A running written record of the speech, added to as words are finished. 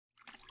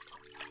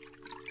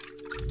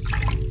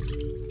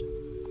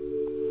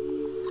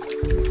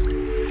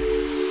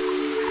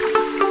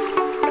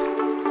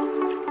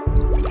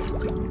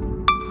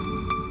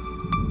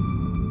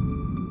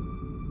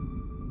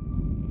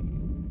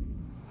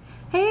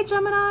Hey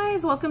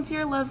Geminis, welcome to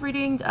your love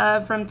reading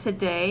from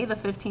today, the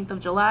 15th of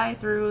July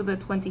through the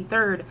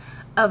 23rd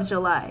of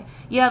July.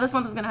 Yeah, this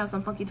month is going to have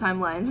some funky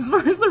timelines as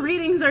far as the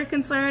readings are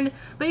concerned,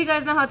 but you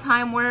guys know how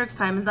time works.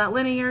 Time is not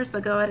linear,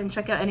 so go ahead and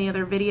check out any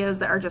other videos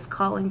that are just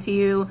calling to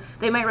you.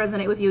 They might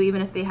resonate with you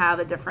even if they have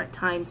a different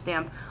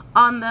timestamp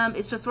on them.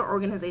 It's just for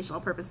organizational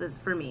purposes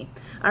for me.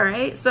 All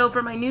right, so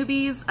for my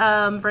newbies,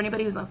 for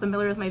anybody who's not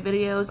familiar with my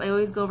videos, I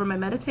always go over my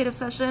meditative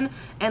session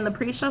and the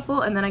pre-shuffle,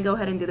 and then I go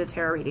ahead and do the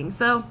tarot reading.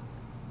 So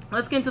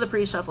let's get into the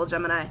pre-shuffle,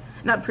 Gemini.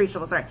 Not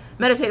pre-shuffle, sorry.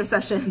 Meditative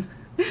session.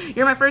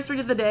 You're my first read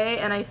of the day,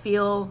 and I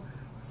feel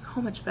so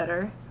much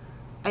better.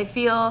 I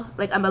feel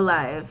like I'm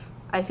alive.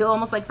 I feel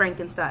almost like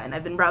Frankenstein.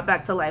 I've been brought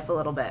back to life a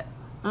little bit.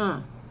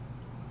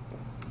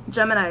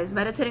 Geminis,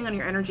 meditating on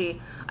your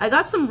energy. I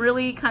got some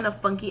really kind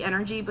of funky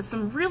energy, but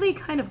some really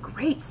kind of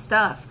great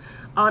stuff,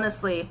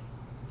 honestly.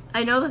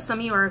 I know that some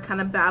of you are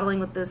kind of battling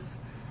with this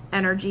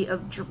energy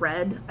of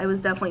dread. I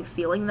was definitely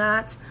feeling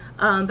that,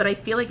 but I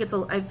feel like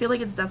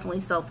it's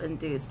definitely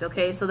self-induced.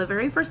 Okay, so the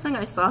very first thing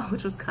I saw,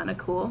 which was kind of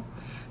cool,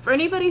 for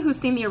anybody who's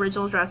seen the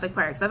original Jurassic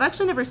Park, 'cause I've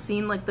actually never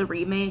seen like the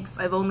remakes.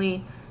 I've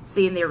only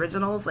seen the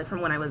originals, like from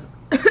when I was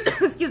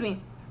excuse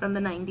me, from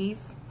the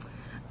 90s.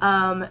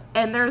 And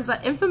there's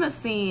that infamous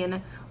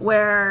scene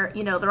where,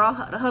 you know, they're all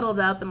huddled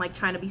up and like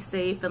trying to be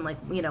safe and like,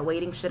 you know,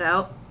 waiting shit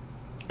out,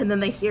 and then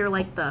they hear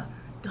like the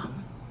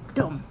dum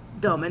dum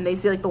dum, and they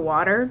see like the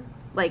water,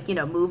 like, you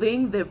know,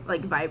 moving, the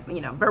like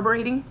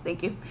vibrating,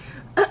 thank you,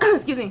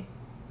 excuse me,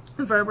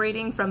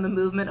 vibrating from the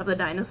movement of the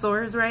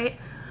dinosaurs, right?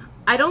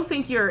 I don't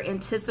think you're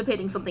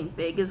anticipating something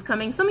big is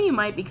coming. Some of you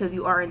might, because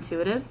you are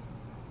intuitive.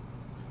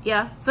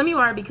 Yeah, some of you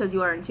are because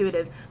you are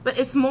intuitive, but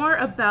it's more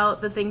about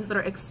the things that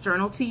are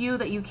external to you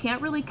that you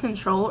can't really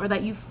control, or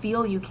that you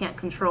feel you can't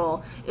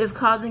control, is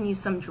causing you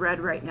some dread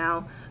right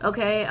now.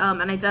 Okay,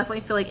 and I definitely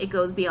feel like it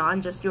goes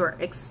beyond just your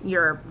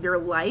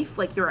life,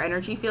 like your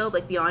energy field,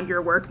 like beyond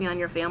your work, beyond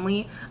your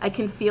family. I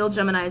can feel,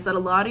 Geminis, that a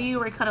lot of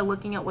you are kind of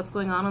looking at what's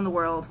going on in the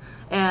world,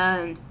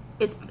 and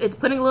it's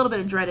putting a little bit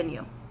of dread in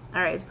you.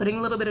 All right, it's putting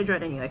a little bit of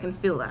dread in you. I can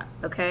feel that,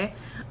 okay?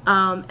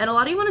 And a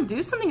lot of you want to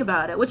do something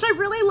about it, which I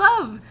really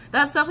love.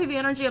 That's definitely the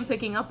energy I'm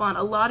picking up on.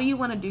 A lot of you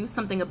want to do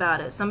something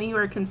about it. Some of you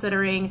are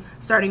considering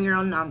starting your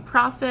own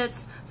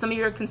nonprofits. Some of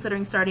you are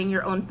considering starting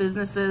your own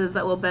businesses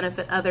that will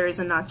benefit others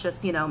and not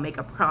just, you know, make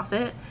a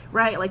profit,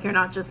 right? Like, you're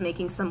not just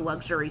making some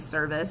luxury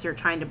service. You're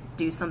trying to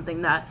do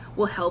something that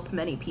will help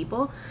many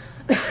people.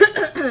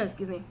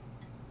 Excuse me.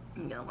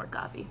 I'm getting more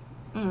coffee.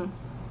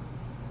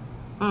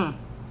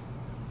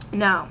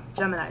 Now,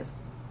 Geminis,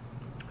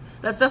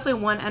 that's definitely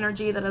one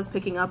energy that I was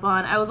picking up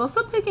on. I was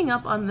also picking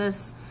up on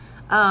this,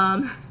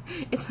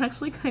 it's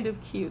actually kind of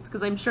cute,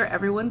 because I'm sure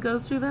everyone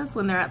goes through this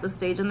when they're at the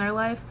stage in their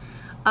life.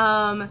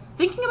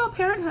 Thinking about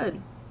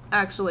parenthood,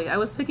 actually. I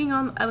was picking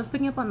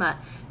up on that.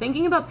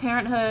 Thinking about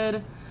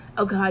parenthood.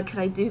 Oh God, could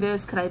I do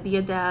this? Could I be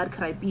a dad?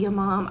 Could I be a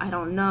mom? I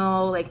don't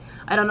know. Like,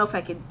 I don't know if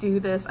I could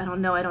do this. I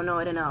don't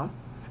know.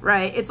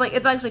 Right? It's like,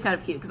 it's actually kind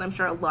of cute, because I'm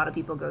sure a lot of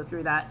people go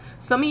through that.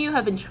 Some of you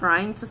have been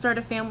trying to start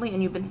a family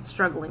and you've been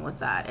struggling with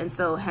that. And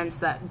so hence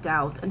that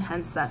doubt, and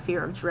hence that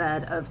fear of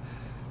dread of,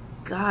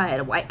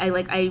 God, why,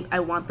 I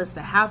want this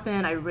to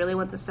happen. I really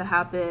want this to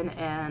happen.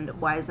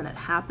 And why isn't it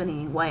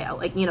happening? Why,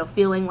 like, you know,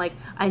 feeling like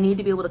I need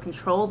to be able to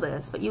control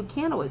this, but you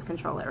can't always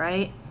control it,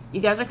 right?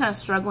 You guys are kind of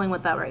struggling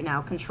with that right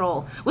now,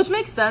 control, which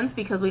makes sense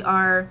because we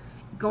are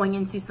going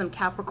into some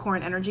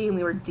Capricorn energy, and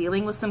we were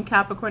dealing with some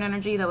Capricorn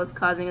energy that was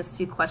causing us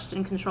to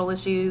question control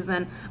issues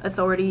and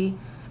authority,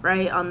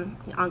 right, on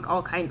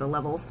all kinds of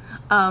levels,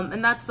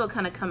 and that's still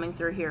kind of coming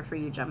through here for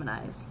you,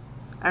 Geminis.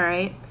 All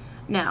right,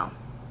 now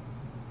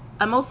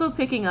I'm also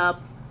picking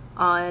up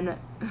on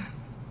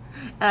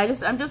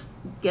and I'm just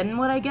getting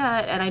what I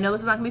get, and I know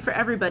this is not gonna be for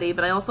everybody,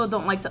 but I also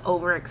don't like to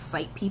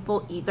overexcite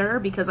people either,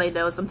 because I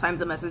know sometimes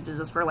the message is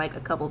just for like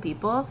a couple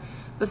people,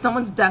 but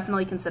someone's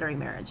definitely considering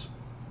marriage.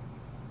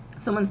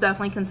 Someone's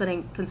definitely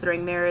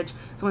considering marriage.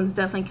 Someone's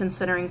definitely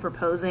considering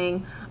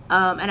proposing.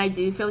 And I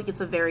do feel like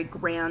it's a very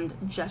grand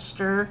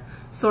gesture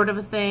sort of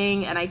a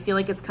thing. And I feel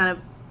like it's kind of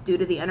due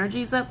to the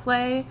energies at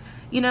play,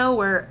 you know,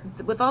 where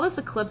with all this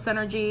eclipse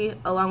energy,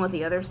 along with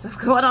the other stuff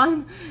going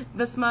on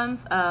this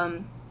month,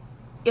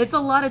 it's a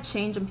lot of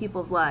change in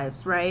people's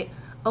lives, right?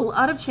 A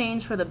lot of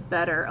change for the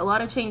better, a lot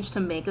of change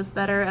to make us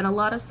better, and a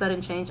lot of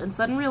sudden change and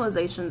sudden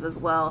realizations as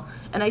well.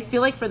 And I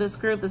feel like for this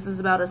group, this is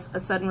about a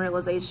sudden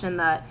realization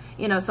that,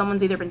 you know,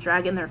 someone's either been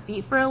dragging their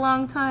feet for a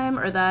long time,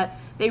 or that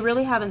they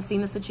really haven't seen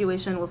the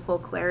situation with full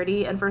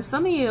clarity. And for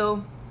some of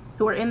you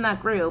who are in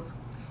that group,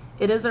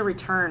 it is a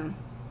return.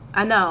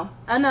 I know,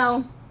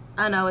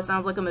 it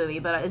sounds like a movie,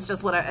 but it's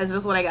just what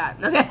I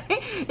got, okay?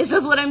 It's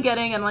just what I'm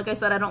getting. And like I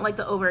said, I don't like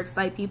to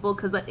overexcite people,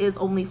 because that is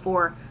only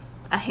for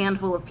a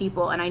handful of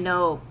people, and I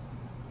know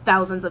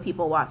thousands of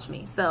people watch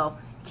me, so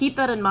keep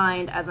that in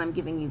mind as I'm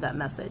giving you that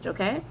message,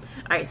 okay?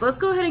 All right, so let's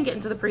go ahead and get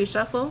into the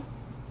pre-shuffle.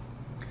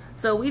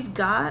 So we've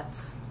got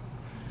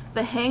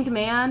the Hanged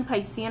Man,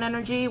 Piscean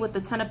energy, with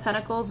the Ten of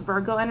Pentacles,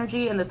 Virgo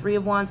energy, and the Three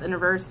of Wands in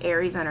reverse,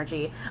 Aries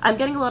energy. I'm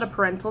getting a lot of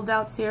parental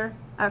doubts here.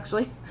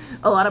 actually.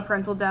 A lot of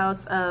parental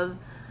doubts of,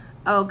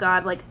 oh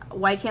God, like,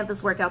 why can't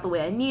this work out the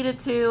way I need it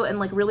to? And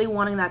like really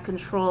wanting that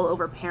control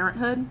over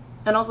parenthood,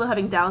 and also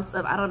having doubts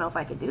of, I don't know if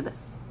I could do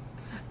this.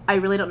 I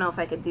really don't know if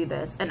I could do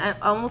this. And I'm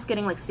almost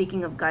getting like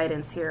seeking of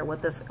guidance here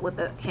with this, with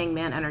the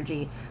hangman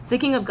energy,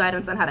 seeking of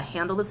guidance on how to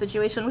handle the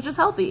situation, which is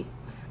healthy.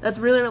 That's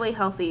really, really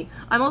healthy.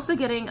 I'm also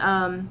getting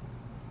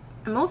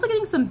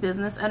some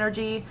business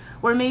energy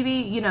where maybe,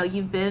 you know,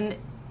 you've been,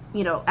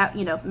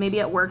 maybe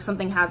at work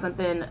something hasn't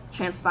been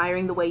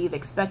transpiring the way you've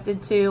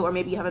expected to, or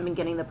maybe you haven't been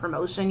getting the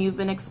promotion you've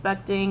been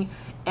expecting,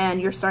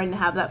 and you're starting to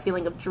have that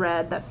feeling of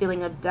dread, that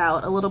feeling of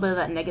doubt, a little bit of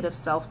that negative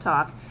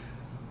self-talk.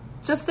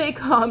 Just stay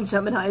calm,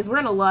 Geminis. We're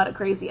in a lot of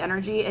crazy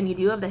energy, and you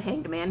do have the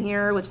Hanged Man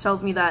here, which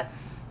tells me that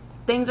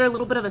things are a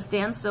little bit of a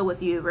standstill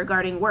with you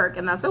regarding work,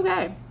 and that's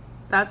okay.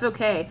 That's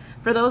okay.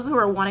 For those who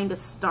are wanting to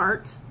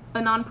start a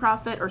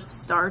nonprofit or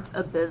start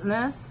a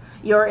business,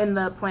 you're in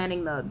the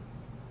planning mode.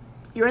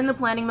 You're in the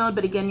planning mode,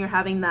 but again, you're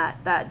having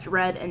that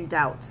dread and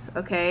doubt,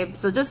 okay?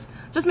 So just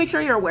make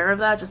sure you're aware of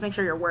that. Just make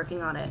sure you're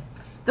working on it.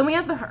 Then we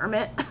have the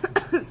Hermit.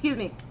 Excuse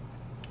me.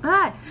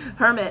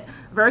 Hermit,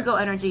 Virgo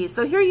energy.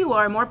 So here you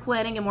are, more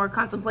planning and more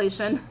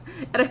contemplation.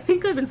 And I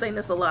think I've been saying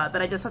this a lot,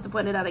 but I just have to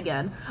point it out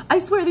again. I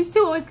swear, these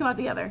two always come out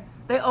together.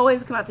 They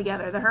always come out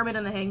together. The Hermit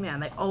and the Hangman,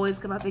 they always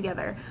come out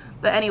together.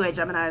 But anyway,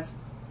 Geminis,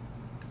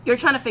 you're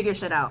trying to figure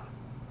shit out,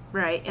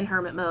 right, in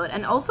Hermit mode,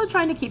 and also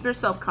trying to keep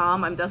yourself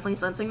calm. I'm definitely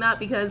sensing that,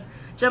 because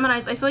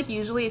Geminis, I feel like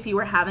usually if you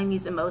were having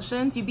these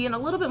emotions, you'd be in a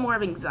little bit more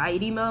of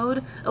anxiety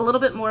mode, a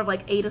little bit more of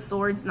like 8 of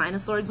Swords, 9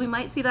 of Swords. We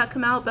might see that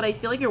come out, but I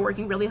feel like you're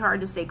working really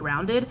hard to stay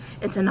grounded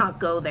and to not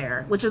go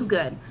there, which is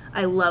good.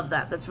 I love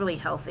that. That's really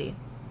healthy.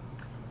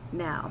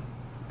 Now,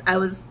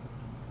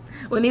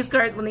 when these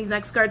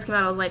next cards came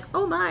out, I was like,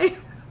 oh my.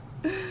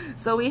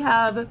 So we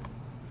have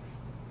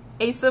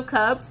Ace of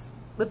Cups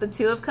with the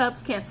Two of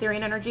Cups,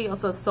 Cancerian energy,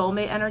 also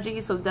soulmate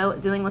energy, so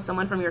dealing with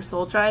someone from your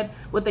soul tribe.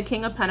 With the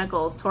King of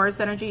Pentacles,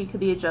 Taurus energy, you could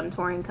be a Gem,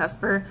 Taurian,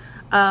 Cusper.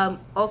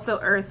 Also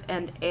Earth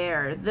and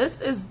Air.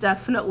 This is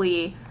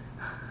definitely,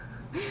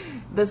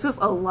 this is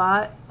a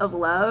lot of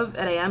love,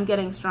 and I am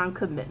getting strong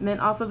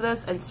commitment off of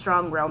this, and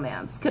strong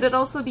romance. Could it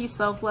also be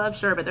self-love?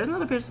 Sure, but there's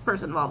another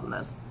person involved in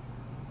this.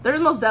 There's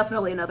most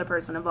definitely another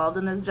person involved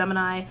in this,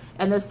 Gemini,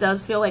 and this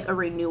does feel like a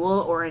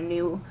renewal or a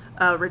new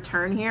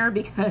return here,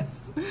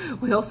 because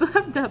we also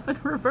have Death in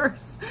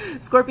reverse.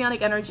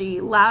 Scorpionic energy,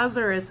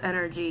 Lazarus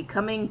energy,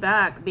 coming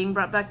back, being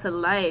brought back to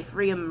life,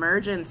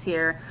 re-emergence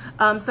here.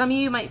 Some of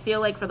you might feel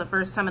like for the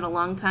first time in a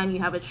long time you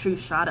have a true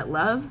shot at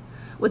love,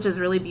 which is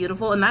really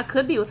beautiful, and that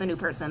could be with a new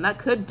person. That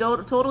could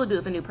totally be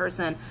with a new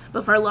person,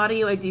 but for a lot of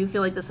you, I do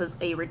feel like this is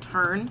a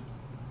return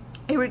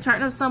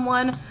of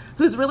someone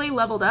who's really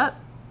leveled up,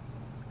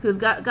 who's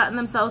gotten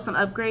themselves some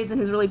upgrades, and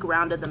who's really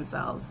grounded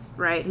themselves,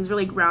 right? Who's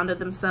really grounded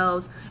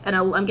themselves. And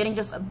I'm getting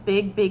just a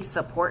big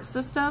support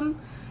system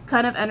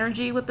kind of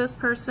energy with this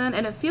person,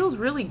 and it feels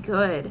really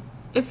good.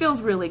 It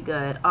feels really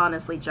good,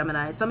 honestly,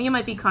 Gemini. Some of you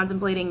might be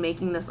contemplating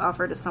making this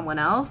offer to someone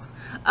else.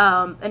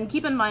 And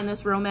keep in mind,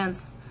 this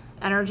romance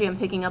energy I'm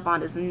picking up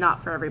on is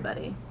not for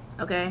everybody,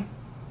 okay?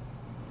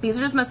 These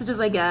are just messages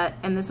I get,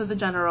 and this is a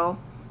general.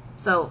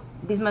 So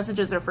these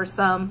messages are for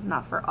some,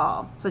 not for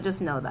all. So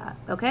just know that,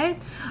 okay?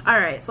 All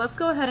right, so let's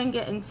go ahead and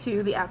get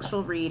into the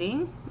actual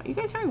reading. Are you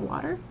guys hearing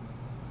water?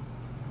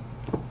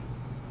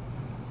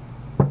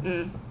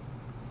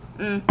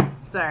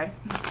 Sorry.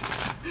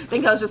 I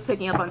think I was just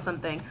picking up on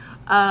something.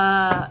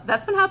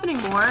 That's been happening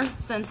more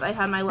since I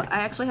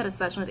actually had a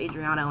session with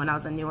Adriano when I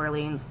was in New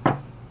Orleans.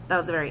 That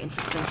was a very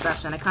interesting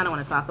session. I kind of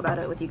want to talk about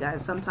it with you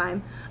guys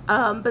sometime.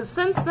 But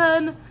since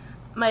then,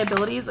 my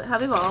abilities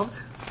have evolved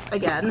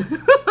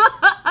again.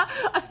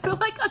 I feel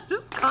like I'm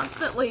just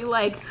constantly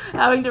like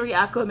having to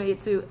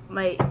reacclimate to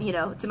my,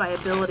 to my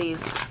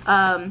abilities.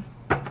 And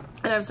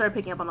I've started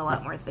picking up on a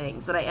lot more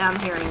things, but I am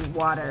hearing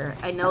water.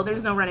 I know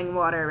there's no running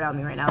water around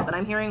me right now, but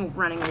I'm hearing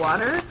running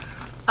water,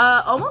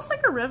 almost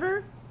like a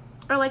river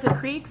or like a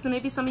creek. So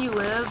maybe some of you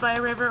live by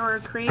a river or a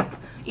creek.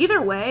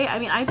 Either way, I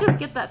mean, I just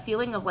get that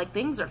feeling of like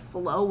things are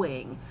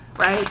flowing,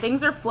 right?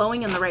 Things are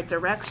flowing in the right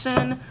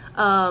direction.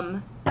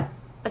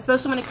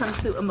 Especially when it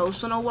comes to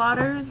emotional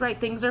waters, right?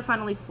 Things are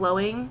finally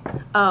flowing.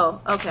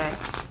 Oh, okay.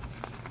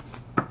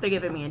 They're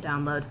giving me a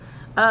download.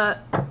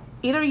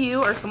 Either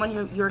you or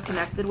someone you're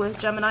connected with,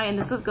 Gemini, and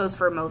this goes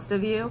for most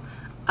of you,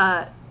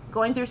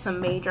 going through some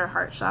major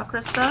heart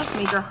chakra stuff,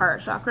 major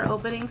heart chakra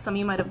opening. Some of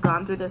you might have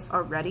gone through this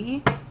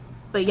already.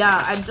 But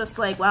yeah, I'm just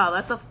like, wow,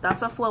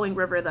 that's a flowing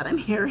river that I'm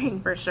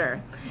hearing for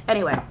sure.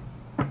 Anyway,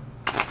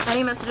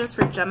 any messages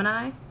for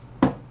Gemini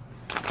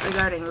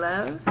regarding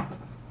love?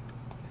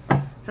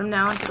 From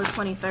now until the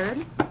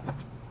 23rd.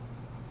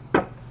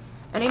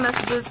 Any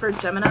messages for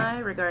Gemini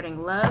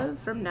regarding love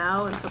from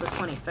now until the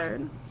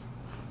 23rd?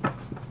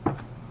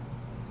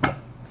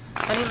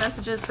 Any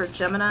messages for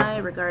Gemini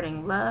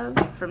regarding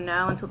love from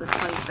now until the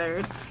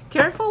 23rd?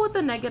 Careful with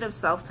the negative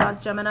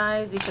self-talk,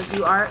 Geminis, because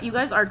you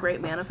guys are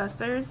great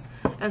manifestors,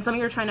 and some of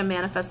you are trying to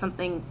manifest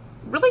something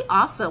really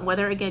awesome.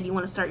 Whether, again, you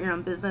want to start your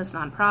own business,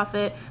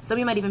 nonprofit, some of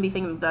you might even be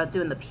thinking about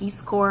doing the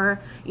Peace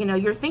Corps. You know,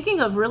 you're thinking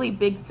of really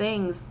big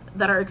things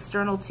that are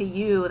external to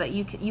you, that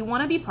you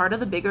want to be part of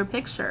the bigger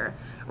picture,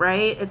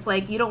 right? It's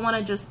like you don't want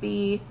to just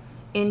be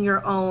in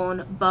your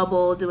own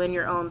bubble doing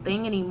your own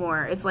thing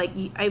anymore. It's like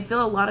I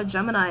feel a lot of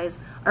Geminis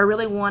are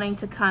really wanting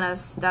to kind of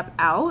step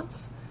out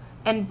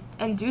and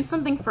do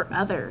something for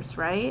others,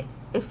 right?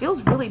 It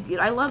feels really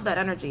beautiful. I love that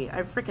energy.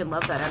 I freaking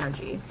love that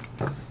energy.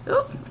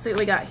 Ooh, let's see what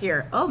we got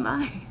here. Oh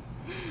my.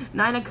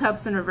 9 of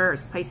Cups in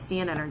reverse,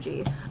 Piscean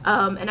energy.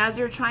 And as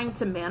you're trying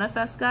to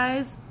manifest,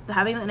 guys,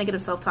 having that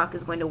negative self-talk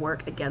is going to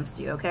work against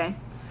you, okay?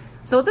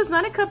 So with this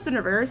 9 of Cups in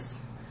reverse,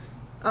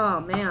 oh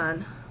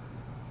man.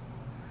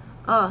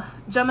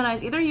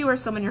 Geminis, either you or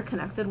someone you're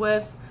connected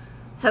with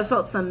has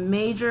felt some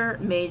major,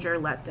 major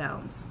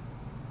letdowns.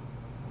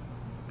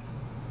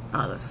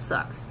 Oh, this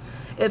sucks.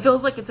 It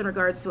feels like it's in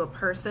regards to a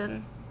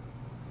person.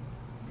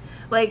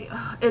 Like,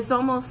 it's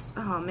almost,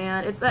 oh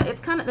man, it's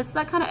that kind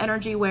of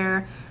energy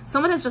where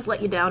someone has just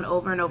let you down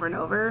over and over and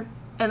over.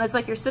 And it's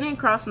like you're sitting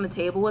across from the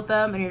table with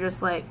them and you're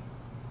just like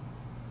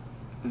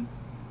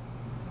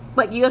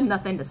you have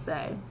nothing to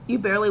say. You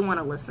barely want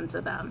to listen to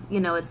them. You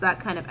know, it's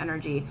that kind of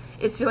energy.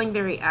 It's feeling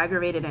very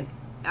aggravated.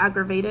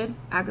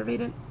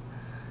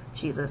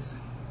 Jesus.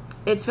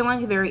 It's feeling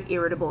like a very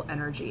irritable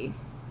energy.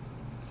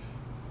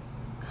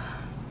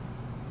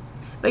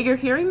 But you're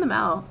hearing them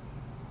out.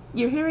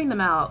 You're hearing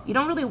them out. You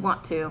don't really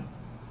want to,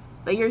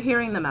 but you're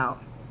hearing them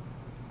out.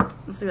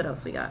 Let's see what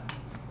else we got.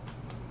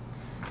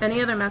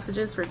 Any other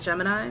messages for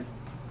Gemini?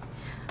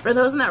 For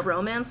those in that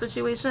romance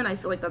situation, I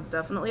feel like that's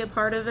definitely a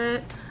part of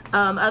it.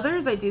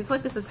 Others, I do feel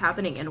like this is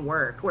happening in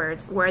work, where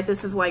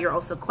this is why you're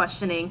also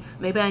questioning,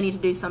 maybe I need to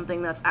do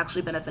something that's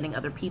actually benefiting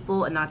other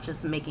people and not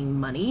just making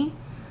money,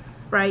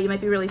 right? You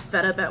might be really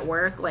fed up at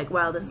work, like,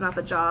 wow, this is not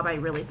the job I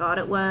really thought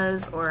it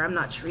was, or I'm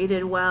not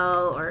treated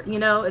well, or, you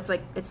know, it's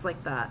like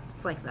that,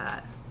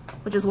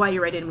 which is why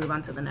you're ready to move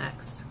on to the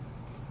next.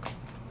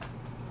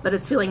 But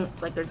it's feeling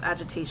like there's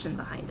agitation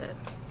behind it.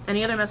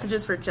 Any other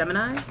messages for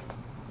Gemini?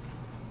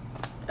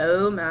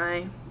 Oh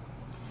my.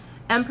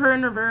 Emperor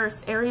in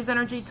reverse, Aries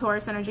energy,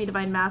 Taurus energy,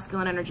 divine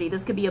masculine energy.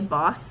 This could be a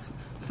boss,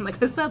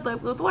 like I said,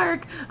 like with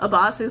work, a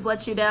boss who's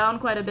let you down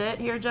quite a bit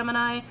here,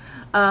 Gemini.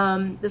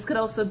 This could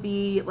also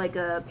be like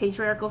a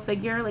patriarchal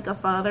figure, like a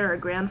father or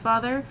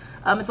grandfather.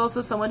 It's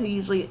also someone who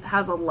usually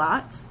has a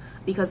lot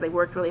because they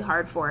worked really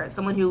hard for it.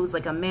 Someone who's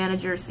like a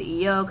manager,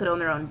 CEO, could own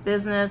their own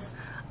business.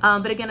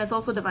 But again, it's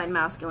also divine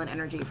masculine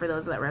energy for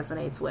those that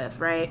resonates with,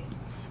 right?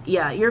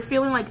 Yeah, you're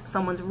feeling like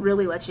someone's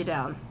really let you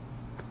down.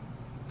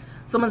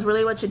 Someone's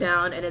really let you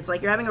down, and it's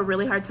like you're having a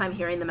really hard time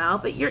hearing them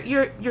out, but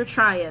you're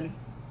trying.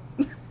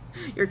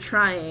 You're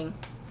trying.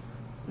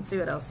 Let's see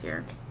what else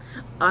here.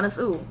 Honest,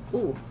 ooh.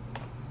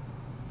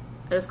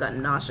 I just got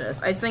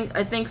nauseous. I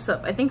think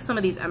some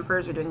of these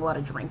emperors are doing a lot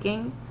of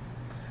drinking.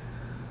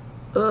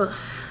 Ugh.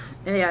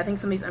 Yeah, I think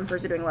some of these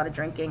emperors are doing a lot of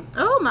drinking.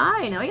 Oh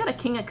my, now we got a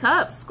King of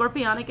Cups.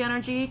 Scorpionic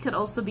energy could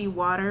also be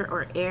water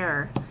or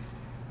air.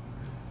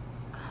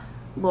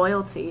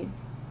 Loyalty.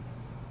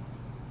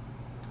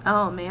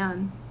 Oh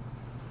man.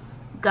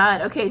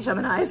 God, okay,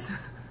 Geminis.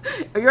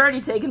 You're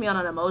already taking me on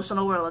an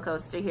emotional roller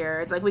coaster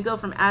here. It's like we go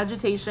from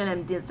agitation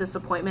and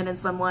disappointment in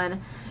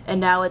someone, and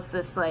now it's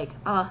this like,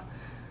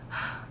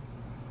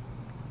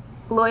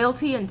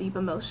 loyalty and deep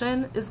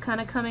emotion is kind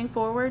of coming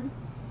forward.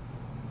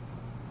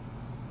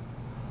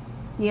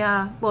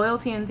 Yeah,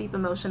 loyalty and deep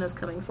emotion is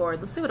coming forward.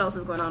 Let's see what else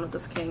is going on with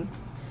this king.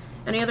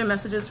 Any other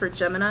messages for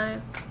Gemini?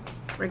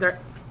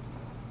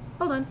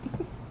 Hold on.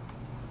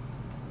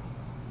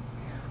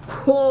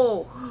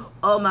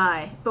 Oh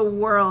my, the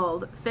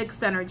world,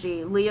 fixed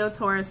energy, Leo,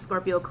 Taurus,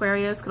 Scorpio,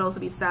 Aquarius, could also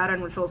be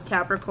Saturn, which rules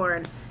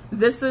Capricorn.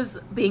 This is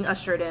being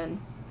ushered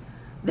in.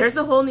 There's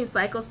a whole new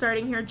cycle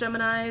starting here,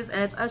 Geminis,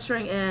 and it's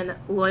ushering in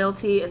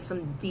loyalty and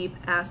some deep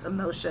ass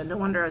emotion. No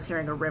wonder I was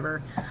hearing a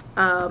river.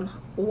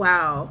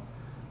 Wow.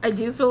 I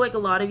do feel like a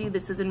lot of you,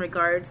 this is in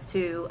regards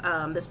to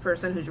this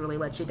person who's really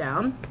let you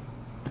down.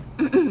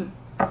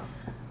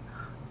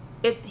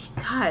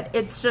 God,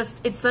 it's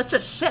such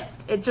a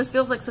shift. It just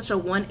feels like such a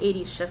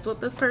 180 shift with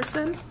this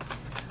person.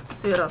 Let's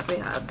see what else we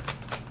have.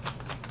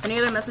 Any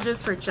other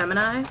messages for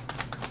Gemini?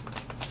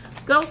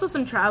 Got also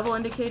some travel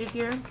indicated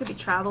here. Could be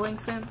traveling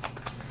soon.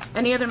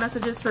 Any other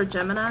messages for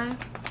Gemini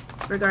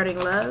regarding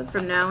love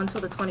from now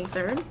until the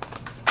 23rd?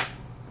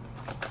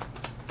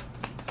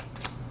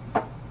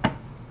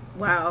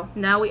 Wow.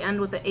 Now we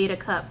end with the 8 of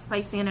Cups,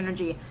 Piscean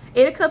energy.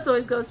 8 of Cups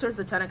always goes towards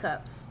the 10 of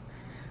Cups.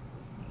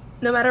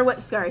 No matter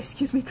what, sorry,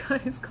 excuse me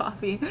guys,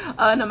 coffee.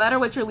 No matter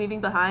what you're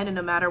leaving behind and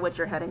no matter what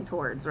you're heading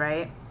towards,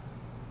 right?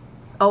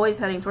 Always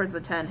heading towards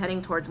the 10,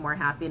 heading towards more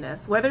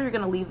happiness. Whether you're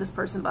going to leave this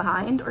person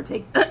behind or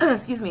take,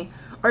 excuse me,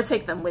 or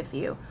take them with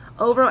you.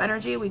 Overall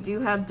energy, we do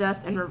have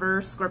death in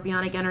reverse,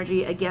 scorpionic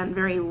energy. Again,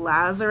 very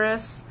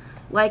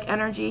Lazarus-like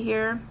energy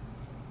here.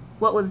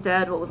 What was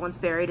dead, what was once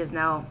buried is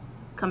now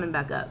coming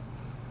back up.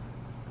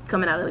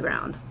 Coming out of the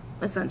ground,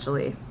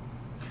 essentially.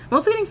 I'm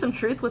also getting some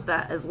truth with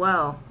that as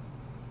well.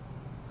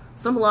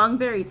 Some long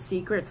buried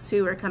secrets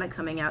too are kind of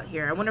coming out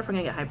here. I wonder if we're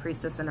gonna get High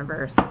Priestess in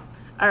reverse.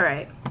 All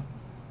right.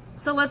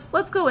 So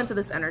let's go into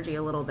this energy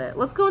a little bit.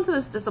 Let's go into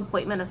this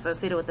disappointment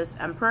associated with this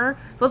Emperor.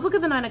 So let's look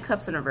at the Nine of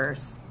Cups in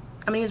reverse.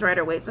 I'm gonna use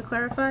Rider-Waite to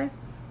clarify.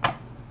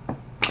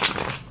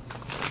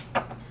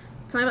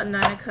 Tell me about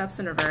Nine of Cups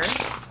in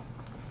reverse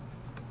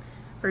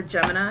for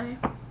Gemini.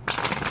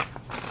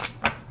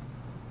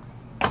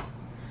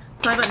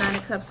 Tell me about Nine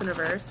of Cups in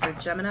reverse for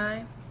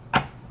Gemini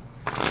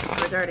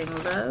regarding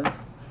love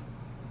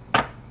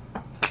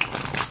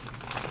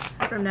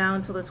from now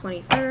until the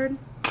 23rd.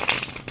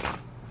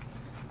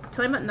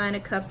 Tell me about Nine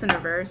of Cups in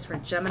reverse for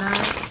Gemini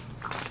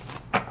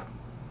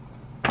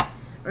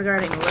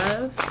regarding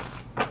love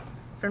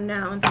from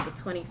now until the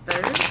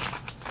 23rd.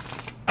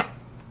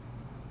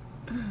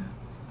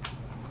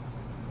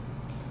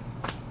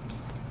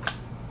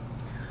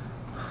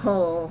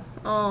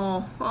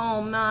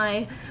 Oh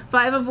my.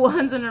 Five of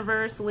Wands in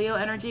reverse, Leo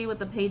energy with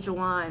the Page of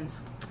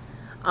Wands.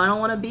 I don't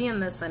want to be in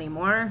this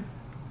anymore.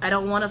 I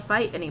don't want to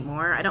fight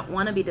anymore. I don't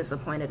want to be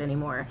disappointed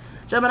anymore.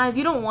 Geminis,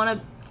 you don't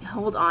want to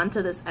hold on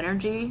to this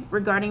energy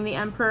regarding the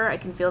Emperor. I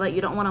can feel that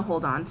you don't want to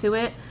hold on to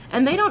it.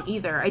 And they don't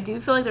either. I do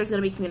feel like there's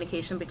going to be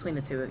communication between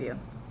the two of you.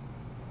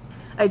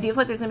 I do feel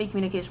like there's going to be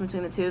communication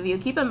between the two of you.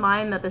 Keep in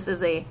mind that this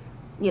is a,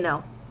 you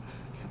know,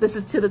 this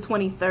is to the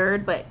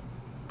 23rd, but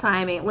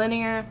time ain't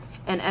linear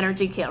and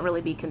energy can't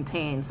really be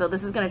contained. So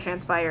this is going to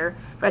transpire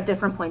at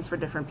different points for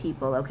different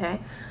people, okay?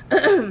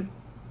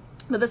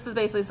 But this is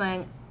basically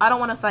saying, I don't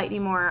want to fight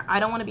anymore. I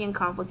don't want to be in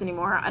conflict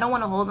anymore. I don't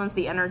want to hold on to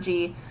the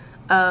energy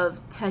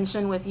of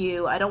tension with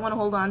you. I don't want to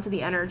hold on to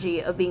the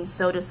energy of being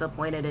so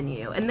disappointed in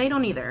you. And they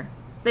don't either.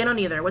 They don't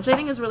either, which I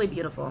think is really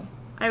beautiful.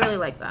 I really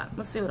like that.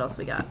 Let's see what else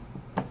we got.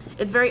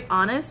 It's very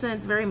honest and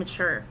it's very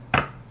mature.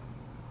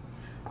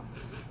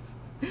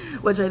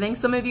 Which I think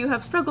some of you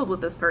have struggled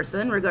with this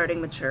person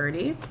regarding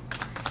maturity.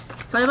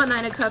 Tell me about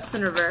Nine of Cups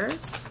in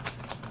reverse.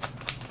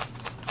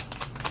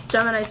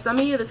 Gemini, some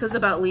of you, this is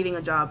about leaving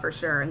a job for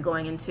sure and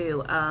going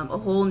into a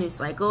whole new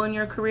cycle in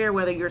your career,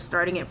 whether you're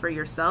starting it for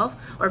yourself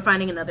or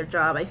finding another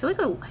job. Honestly,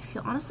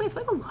 I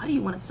feel like a lot of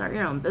you want to start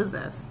your own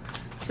business.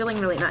 It's feeling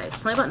really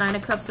nice. Tell me about Nine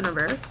of Cups in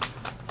reverse.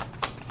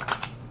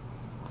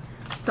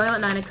 Tell me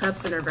about Nine of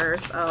Cups in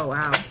reverse. Oh,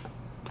 wow.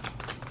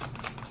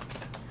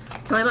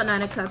 Tell me about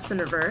Nine of Cups in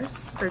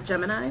reverse for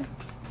Gemini.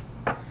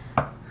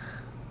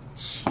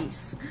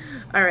 Jeez.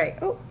 All right.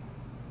 Oh,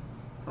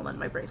 hold on.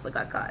 My bracelet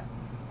got caught.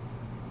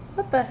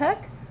 What the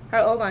heck? All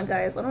right, hold on,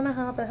 guys. I don't know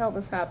how the hell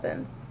this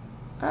happened.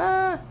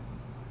 Okay,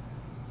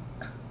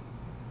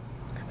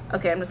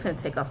 I'm just going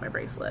to take off my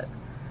bracelet.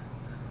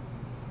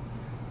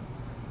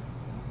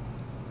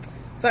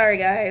 Sorry,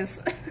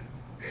 guys.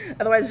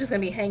 Otherwise, it's just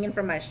going to be hanging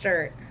from my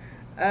shirt.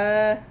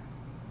 Wow.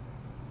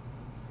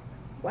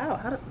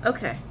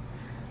 Okay.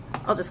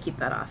 I'll just keep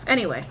that off.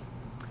 Anyway,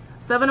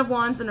 Seven of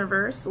Wands in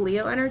reverse,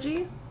 Leo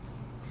energy.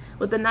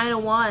 With the Nine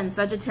of Wands,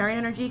 Sagittarian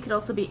energy could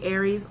also be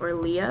Aries or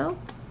Leo.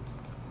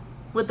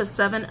 With the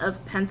Seven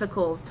of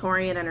Pentacles,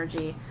 Taurian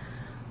energy.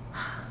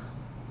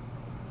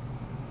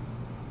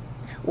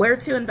 Where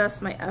to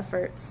invest my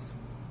efforts?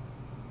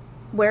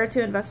 Where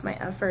to invest my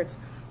efforts?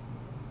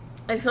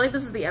 I feel like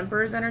this is the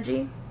Emperor's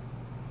energy.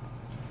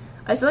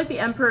 I feel like the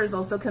Emperor is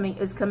also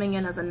coming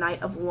in as a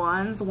Knight of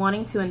Wands,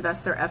 wanting to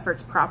invest their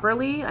efforts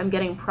properly. I'm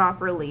getting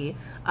properly.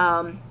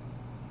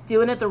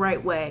 Doing it the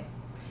right way.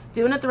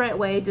 Doing it the right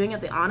way, doing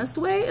it the honest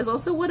way is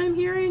also what I'm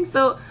hearing.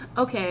 So,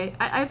 okay,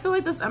 I feel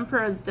like this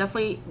Emperor has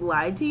definitely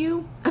lied to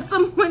you at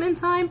some point in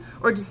time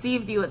or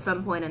deceived you at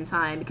some point in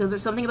time because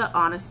there's something about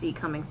honesty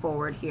coming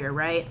forward here,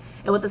 right?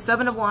 And with the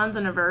Seven of Wands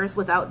in reverse,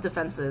 without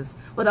defenses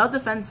and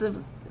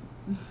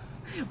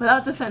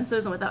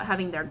without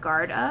having their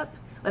guard up,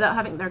 and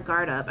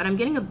I'm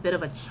getting a bit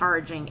of a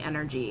charging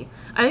energy.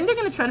 I think they're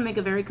going to try to make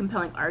a very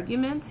compelling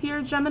argument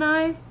here,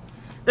 Gemini.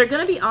 They're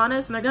going to be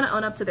honest and they're going to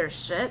own up to their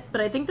shit,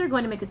 but I think they're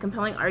going to make a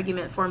compelling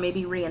argument for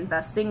maybe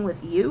reinvesting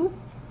with you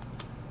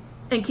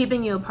and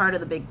keeping you a part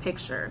of the big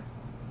picture.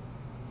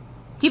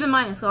 Keep in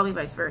mind, it's going to be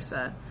vice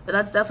versa, but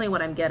that's definitely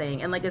what I'm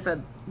getting. And like it's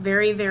a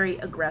very, very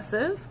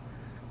aggressive,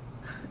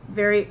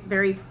 very,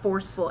 very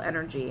forceful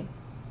energy.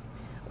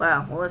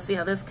 Wow, well, let's see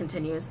how this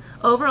continues.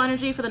 Overall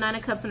energy for the Nine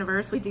of Cups in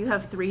reverse, we do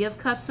have Three of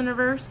Cups in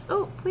reverse.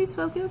 Oh, please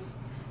focus.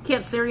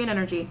 Cancerian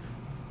energy.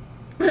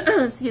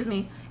 Excuse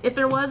me. If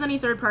there was any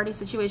third-party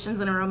situations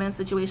in a romance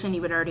situation,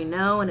 you would already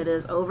know, and it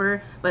is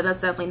over, but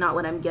that's definitely not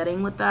what I'm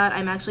getting with that.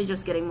 I'm actually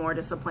just getting more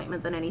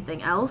disappointment than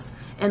anything else,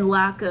 and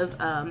lack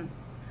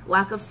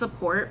of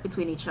support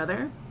between each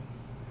other.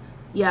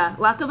 Yeah,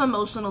 lack of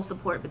emotional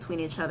support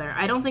between each other.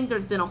 I don't think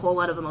there's been a whole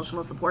lot of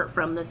emotional support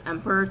from this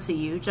Emperor to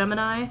you,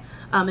 Gemini.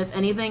 If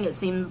anything, it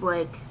seems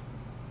like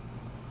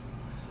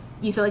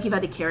you feel like you've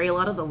had to carry a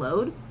lot of the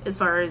load as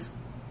far as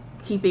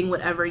keeping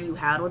whatever you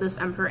had with this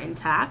Emperor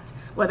intact,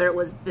 whether it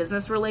was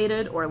business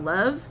related or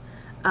love.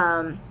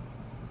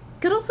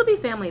 Could also be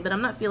family, but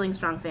I'm not feeling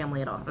strong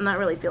family at all. I'm not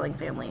really feeling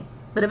family.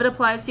 But if it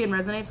applies to you and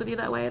resonates with you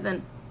that way,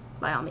 then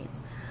by all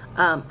means.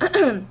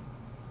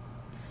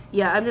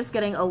 Yeah, I'm just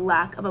getting a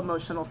lack of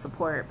emotional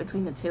support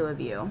between the two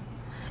of you.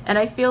 And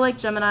I feel like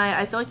Gemini,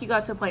 I feel like you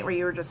got to a point where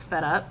you were just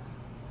fed up,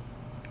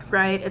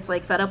 right? It's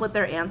like fed up with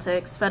their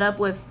antics, fed up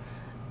with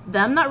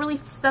them not really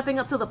stepping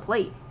up to the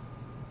plate,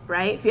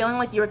 right? Feeling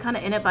like you were kind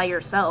of in it by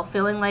yourself,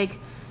 feeling like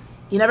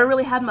you never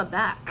really had my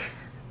back.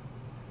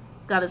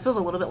 God, this feels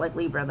a little bit like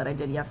Libra that I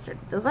did yesterday.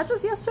 Was that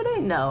just yesterday?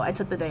 No, I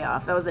took the day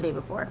off. That was the day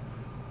before.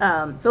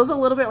 Feels a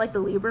little bit like the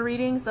Libra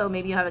reading, so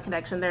maybe you have a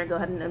connection there. Go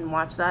ahead and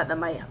watch that. That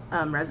might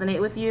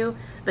resonate with you.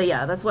 But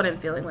yeah, that's what I'm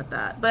feeling with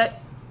that. But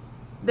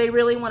they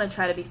really want to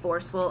try to be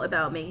forceful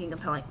about making a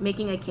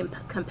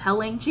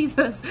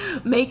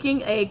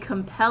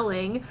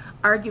compelling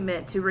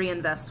argument to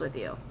reinvest with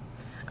you. All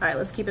right,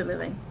 let's keep it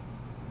moving.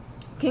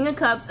 King of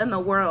Cups and the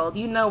World.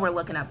 You know we're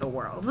looking at the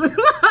world.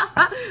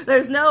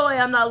 There's no way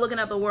I'm not looking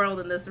at the world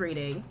in this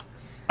reading.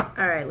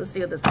 All right, let's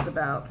see what this is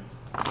about.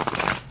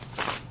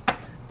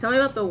 Tell me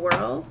about the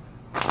world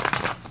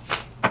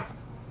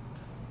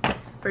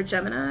for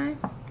Gemini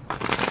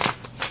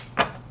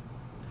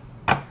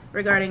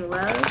regarding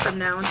love from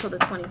now until the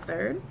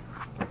 23rd.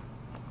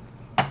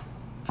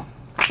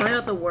 Tell me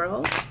about the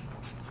world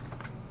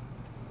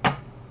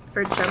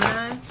for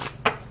Gemini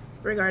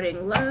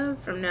regarding love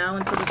from now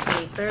until the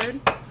 23rd.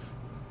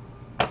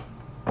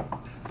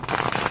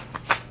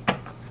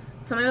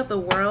 Tell me about the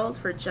world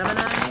for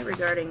Gemini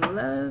regarding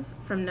love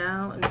from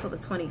now until the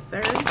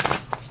 23rd.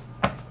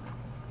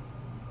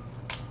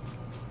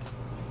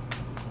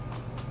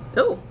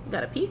 Oh,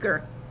 got a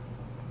peeker.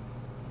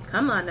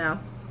 Come on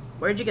now.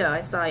 Where'd you go?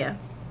 I saw you.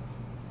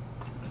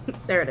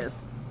 There it is.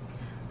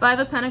 Five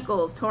of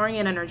Pentacles,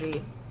 Taurian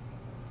energy.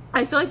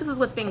 I feel like this is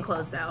what's being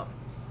closed out.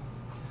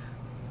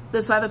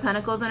 This Five of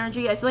Pentacles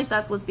energy, I feel like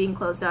that's what's being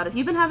closed out. If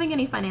you've been having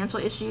any financial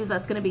issues,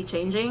 that's going to be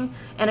changing.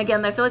 And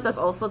again, I feel like that's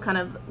also kind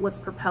of what's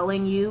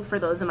propelling you, for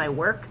those in my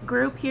work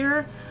group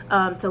here,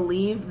 to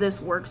leave this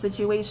work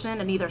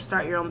situation and either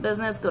start your own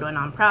business, go to a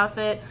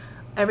nonprofit,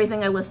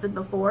 everything I listed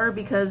before,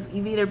 because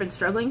you've either been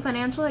struggling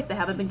financially, like they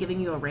haven't been giving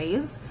you a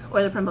raise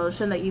or the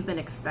promotion that you've been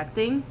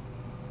expecting,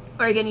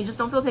 or again, you just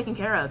don't feel taken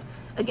care of.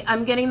 Again,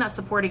 I'm getting that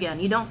support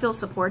again. You don't feel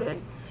supported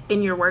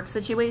in your work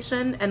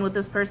situation, and with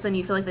this person,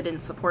 you feel like they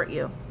didn't support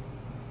you.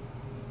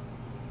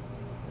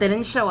 They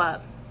didn't show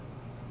up.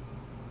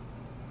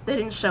 They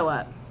didn't show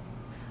up.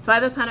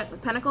 Five of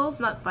Pentacles,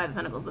 not Five of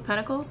Pentacles, but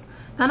Pentacles.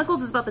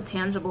 Pentacles is about the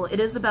tangible. It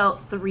is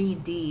about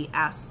 3D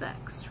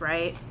aspects,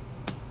 right?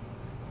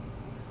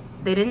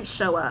 They didn't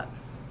show up.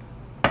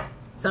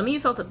 Some of you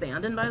felt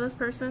abandoned by this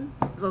person,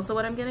 is also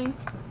what I'm getting.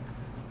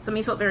 Some of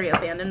you felt very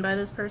abandoned by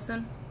this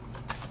person.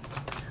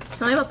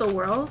 Tell me about the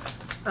world.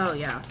 Oh,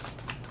 yeah.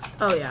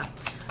 Oh, yeah.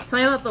 Tell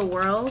me about the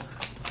world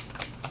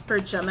for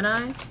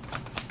Gemini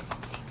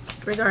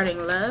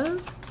regarding love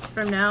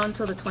from now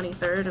until the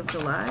 23rd of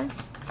July.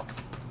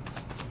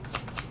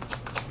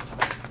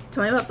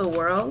 Tell me about the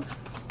world.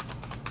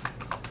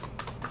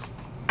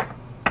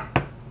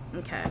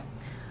 Okay.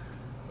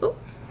 Ooh.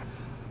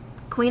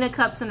 Queen of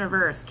Cups in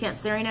reverse.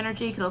 Cancerian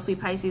energy. Could also be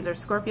Pisces or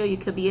Scorpio. You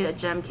could be a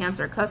Gem,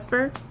 Cancer,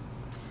 Cusper.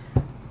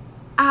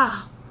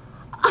 Ow.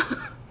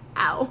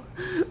 Ow.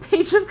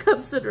 Page of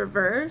Cups in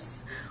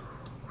reverse.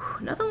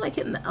 Nothing like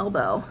hitting the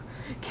elbow.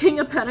 King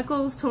of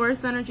Pentacles,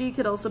 Taurus energy,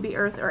 could also be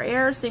Earth or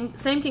Air. Same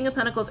King of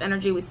Pentacles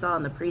energy we saw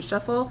in the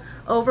pre-shuffle.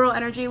 Overall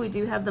energy, we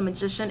do have the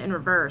Magician in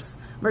reverse.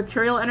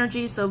 Mercurial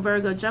energy, so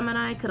Virgo,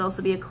 Gemini, could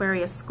also be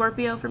Aquarius,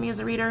 Scorpio for me as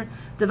a reader.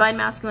 Divine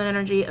Masculine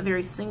energy, a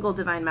very single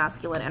Divine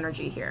Masculine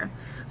energy here.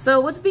 So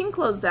what's being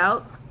closed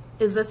out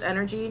is this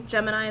energy,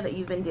 Gemini, that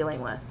you've been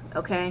dealing with,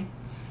 okay?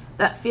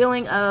 That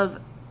feeling of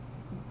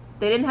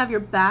they didn't have your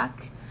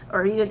back,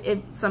 or even if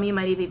some of you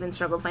might have even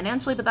struggled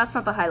financially, but that's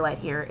not the highlight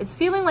here. It's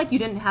feeling like you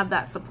didn't have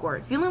that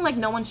support, feeling like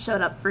no one showed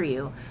up for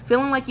you,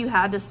 feeling like you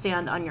had to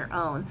stand on your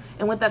own.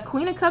 And with that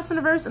Queen of Cups in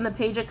reverse and the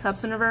Page of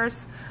Cups in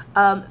reverse,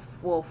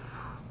 well,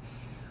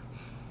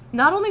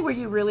 not only were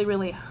you really,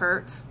 really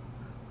hurt,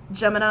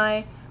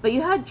 Gemini, but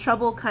you had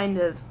trouble kind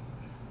of,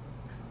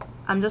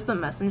 I'm just the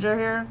messenger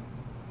here,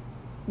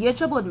 you had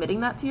trouble admitting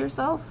that to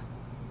yourself.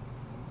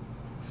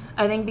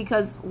 I think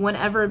because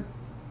whenever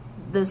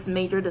this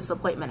major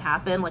disappointment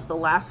happened, like the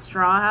last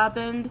straw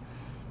happened,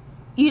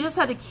 you just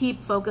had to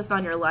keep focused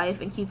on your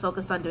life and keep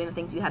focused on doing the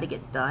things you had to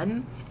get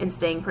done and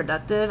staying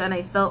productive. And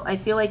I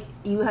feel like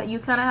you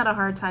kind of had a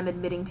hard time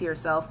admitting to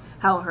yourself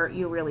how hurt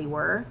you really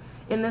were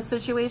in this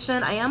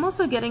situation. I am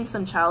also getting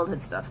some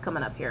childhood stuff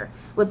coming up here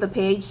with the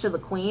Page to the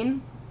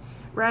Queen,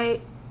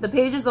 right? The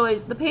pages are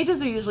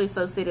usually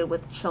associated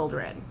with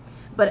children.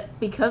 But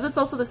because it's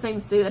also the same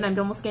suit, and I'm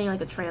almost getting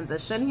like a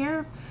transition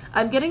here,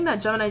 I'm getting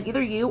that Gemini's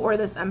either you or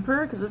this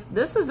Emperor, because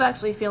this is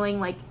actually feeling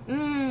like,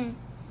 no,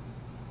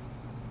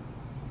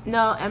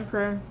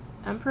 Emperor.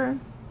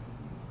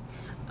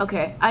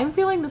 Okay, I'm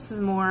feeling this is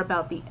more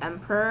about the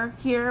Emperor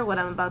here, what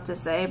I'm about to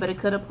say, but it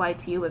could apply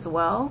to you as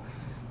well.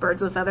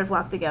 Birds of a feather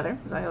flock together,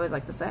 as I always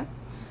like to say.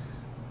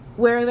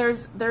 Where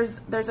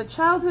there's a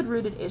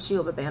childhood-rooted issue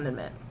of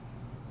abandonment,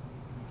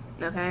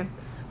 okay?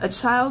 A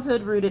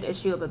childhood-rooted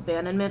issue of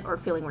abandonment or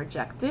feeling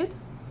rejected,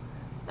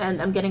 and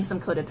I'm getting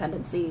some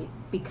codependency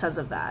because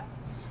of that.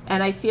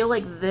 And I feel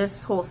like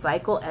this whole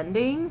cycle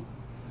ending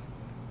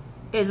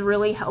is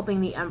really helping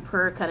the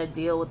Emperor kind of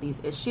deal with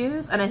these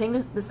issues. And I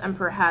think this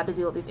Emperor had to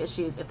deal with these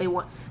issues if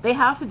they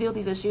have to deal with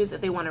these issues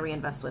if they want to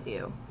reinvest with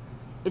you.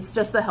 It's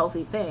just the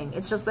healthy thing.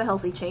 It's just the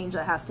healthy change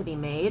that has to be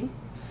made.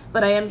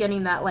 But I am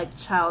getting that like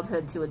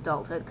childhood to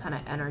adulthood kind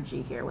of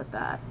energy here with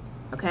that.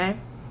 Okay?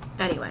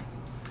 Anyway.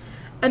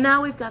 And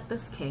now we've got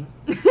this king.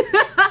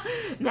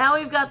 Now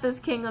we've got this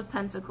King of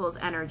Pentacles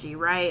energy,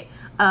 right?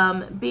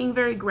 Being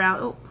very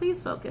oh,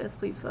 please focus,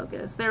 please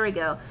focus. There we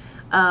go.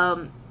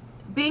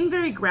 Being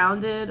very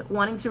grounded,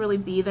 wanting to really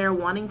be there,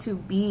 wanting to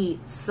be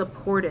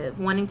supportive,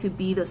 wanting to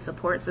be the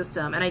support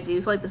system. And I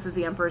do feel like this is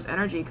the Emperor's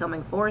energy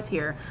coming forth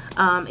here.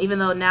 Even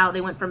though now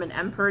they went from an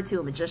Emperor to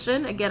a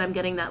Magician. Again, I'm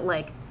getting that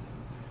like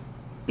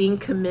being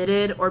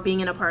committed or being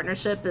in a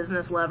partnership,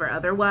 business, love, or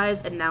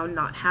otherwise, and now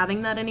not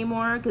having that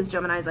anymore. Because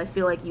Geminis, I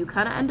feel like you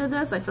kind of ended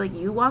this. I feel like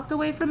you walked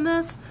away from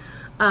this.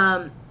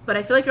 But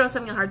I feel like you're also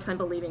having a hard time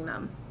believing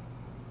them.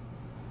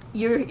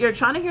 You're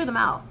trying to hear them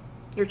out.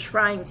 You're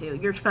trying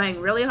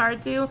really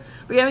hard to,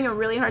 but you're having a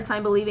really hard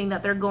time believing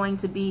that they're going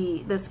to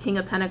be this King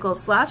of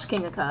Pentacles /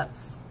 King of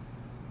Cups.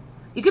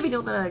 You could be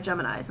dealing with another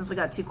Gemini, since we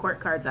got 2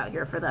 court cards out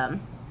here for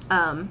them.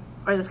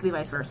 Or this could be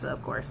vice versa,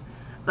 of course.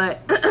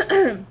 But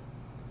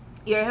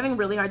you're having a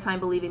really hard time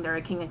believing they're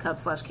a King of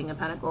Cups / King of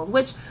Pentacles,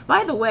 which,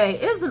 by the way,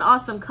 is an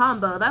awesome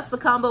combo. That's the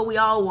combo we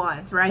all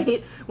want,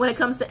 right? When it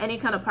comes to any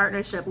kind of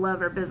partnership,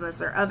 love, or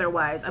business, or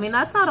otherwise. I mean,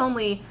 that's not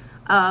only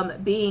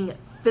being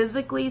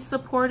physically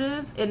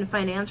supportive in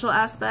financial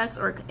aspects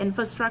or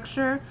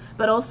infrastructure,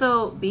 but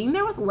also being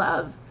there with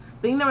love.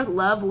 Being there with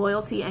love,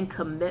 loyalty, and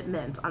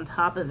commitment on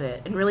top of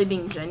it, and really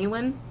being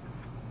genuine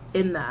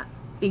in that.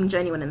 Being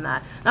genuine in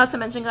that. Not to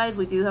mention, guys,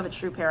 we do have a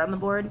true pair on the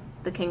board,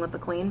 the King with the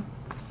Queen.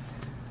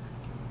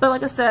 But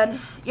like I said,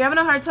 you're having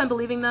a hard time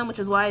believing them, which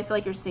is why I feel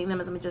like you're seeing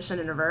them as a Magician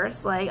in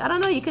reverse. Like, I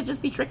don't know, you could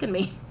just be tricking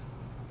me.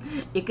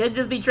 You could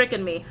just be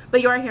tricking me, but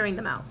you are hearing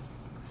them out.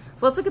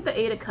 So let's look at the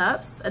 8 of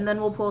Cups, and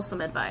then we'll pull some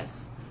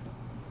advice.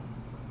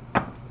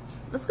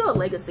 Let's go with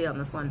legacy on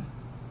this one.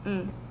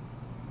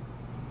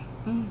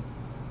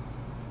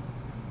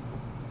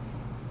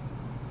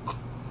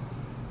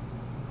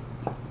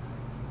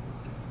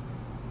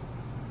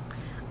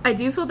 I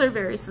do feel they're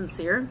very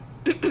sincere.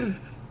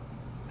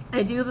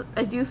 I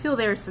do feel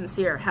they're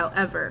sincere.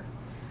 However,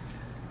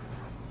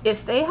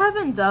 if they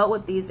haven't dealt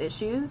with these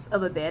issues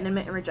of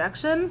abandonment and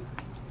rejection,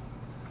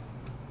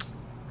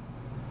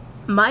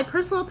 my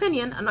personal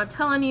opinion, I'm not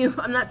telling you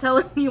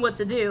what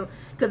to do,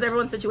 because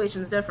everyone's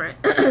situation is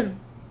different.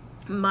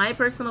 My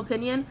personal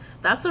opinion,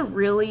 that's a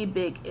really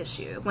big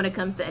issue when it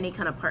comes to any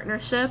kind of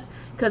partnership,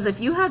 because if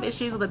you have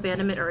issues with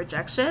abandonment or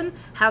rejection,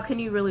 how can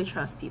you really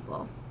trust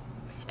people?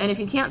 And if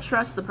you can't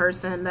trust the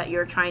person that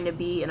you're trying to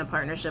be in a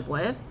partnership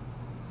with,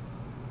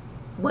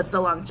 what's the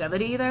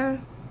longevity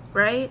there,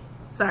 right?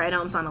 Sorry, I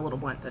know I'm sounding a little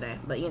blunt today,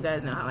 but you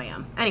guys know how I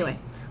am. Anyway,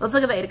 let's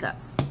look at the 8 of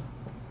Cups.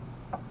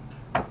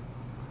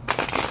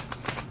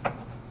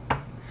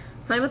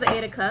 Tell me about the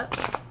 8 of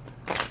Cups.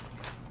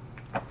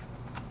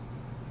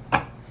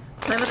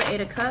 Tell me about the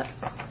 8 of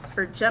Cups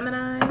for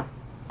Gemini.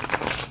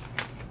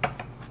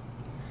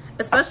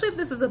 Especially if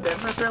this is a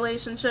business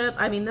relationship.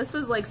 I mean, this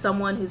is like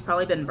someone who's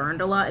probably been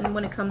burned a lot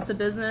when it comes to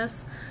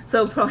business.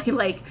 So probably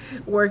like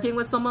working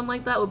with someone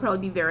like that would probably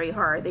be very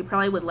hard. They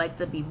probably would like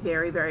to be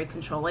very, very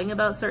controlling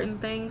about certain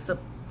things. So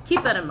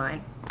keep that in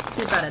mind.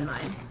 Keep that in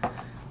mind.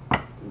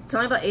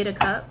 Tell me about 8 of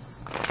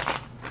Cups.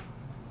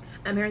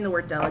 I'm hearing the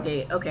word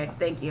delegate. Okay,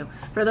 thank you.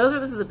 For those where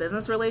this is a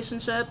business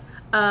relationship,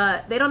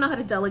 they don't know how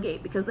to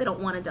delegate because they don't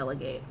want to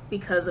delegate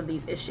because of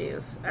these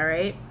issues, all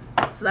right?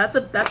 So that's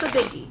a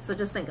biggie, so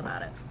just think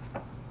about it.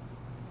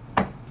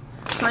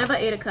 Tell me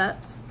about 8 of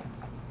Cups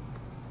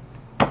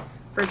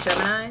for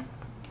Gemini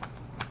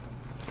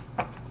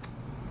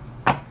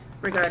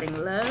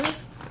regarding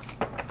love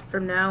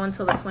from now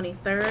until the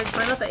 23rd. Tell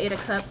me about the 8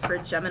 of Cups for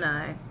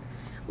Gemini.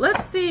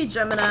 Let's see,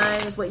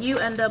 Geminis, what you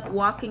end up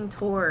walking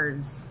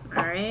towards,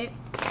 all right?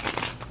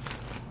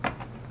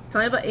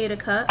 Tell me about 8 of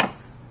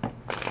Cups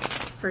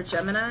for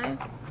Gemini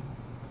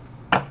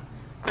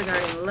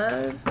regarding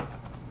love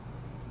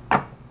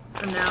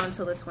from now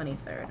until the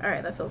 23rd. All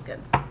right, that feels good.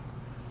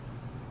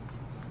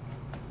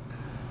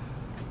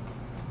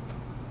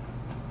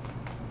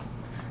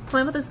 Tell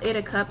me about this 8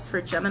 of Cups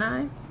for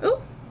Gemini.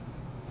 Ooh.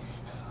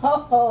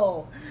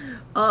 Oh,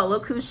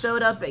 look who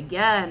showed up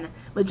again.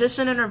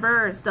 Magician in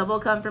reverse, double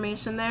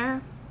confirmation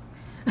there.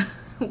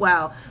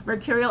 Wow.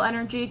 Mercurial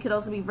energy could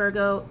also be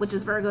Virgo, which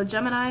is Virgo,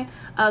 Gemini.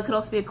 Could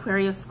also be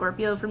Aquarius,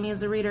 Scorpio for me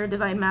as a reader.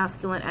 Divine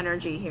masculine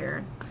energy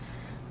here.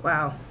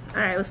 Wow.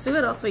 All right, let's see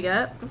what else we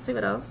got. Let's see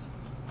what else.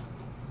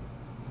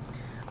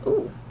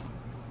 Ooh.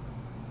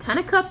 10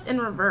 of Cups in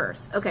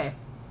reverse. Okay.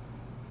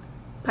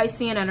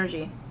 Piscean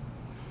energy.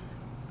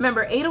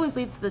 Remember, 8 always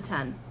leads to the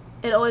 10.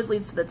 It always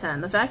leads to the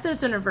 10. The fact that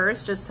it's in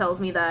reverse just tells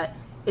me that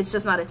it's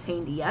just not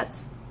attained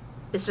yet.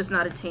 It's just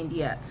not attained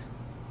yet.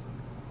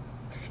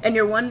 And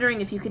you're wondering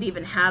if you could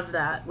even have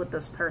that with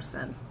this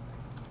person.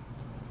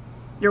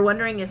 You're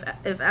wondering if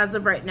as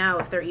of right now,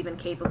 if they're even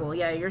capable.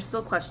 Yeah, you're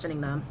still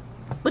questioning them,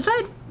 which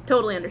I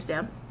totally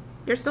understand.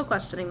 You're still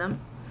questioning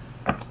them.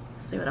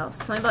 Let's see what else.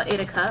 Tell me about 8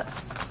 of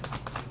Cups.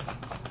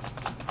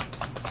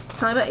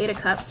 Tell me about 8 of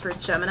Cups for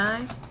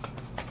Gemini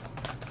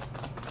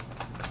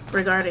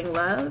regarding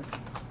love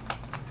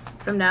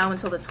from now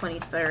until the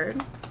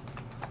 23rd.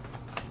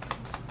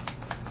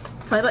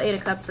 Tell me about 8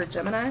 of Cups for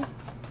Gemini.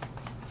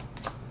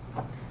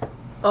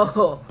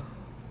 Oh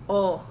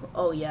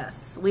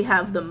yes. We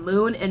have the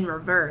moon in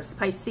reverse.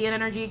 Piscean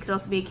energy could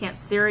also be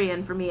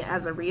Cancerian for me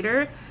as a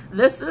reader.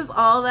 This is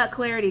all that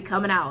clarity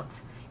coming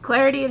out.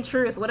 Clarity and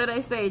truth. What did I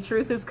say?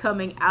 Truth is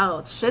coming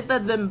out. Shit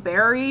that's been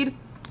buried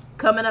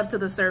coming up to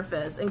the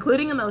surface,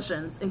 including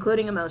emotions,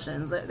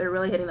 They're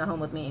really hitting the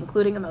home with me,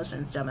 including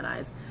emotions,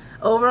 Geminis.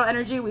 Overall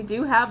energy, we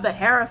do have the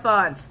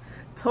Hierophant,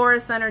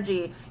 Taurus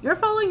energy. You're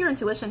following your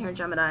intuition here,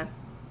 Gemini.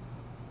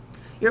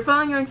 You're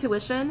following your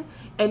intuition,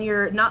 and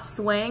you're not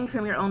swaying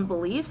from your own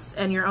beliefs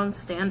and your own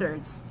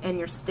standards. And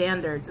your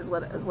standards is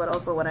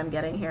what I'm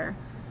getting here.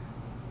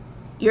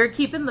 You're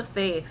keeping the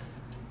faith.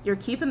 You're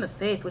keeping the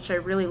faith, which I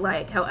really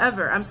like.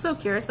 However, I'm so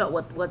curious about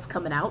what's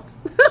coming out.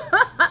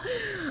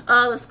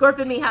 The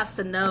Scorpion me has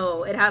to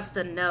know. It has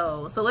to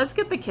know. So let's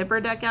get the Kipper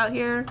deck out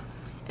here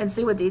and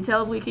see what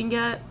details we can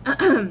get.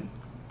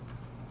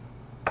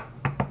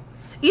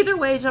 Either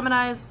way,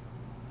 Geminis,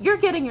 you're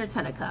getting your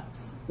 10 of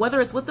Cups,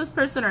 whether it's with this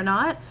person or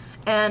not.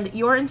 And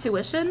your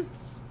intuition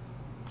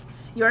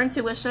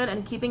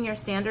and keeping your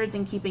standards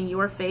and keeping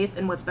your faith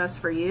in what's best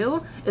for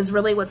you is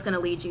really what's going to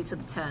lead you to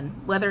the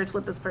 10, whether it's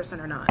with this person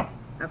or not.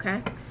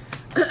 Okay?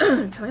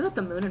 Tell me about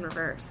the moon in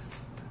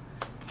reverse.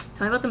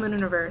 Tell me about the moon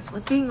in reverse.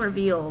 What's being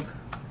revealed?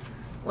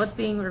 What's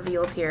being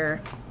revealed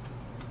here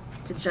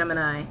to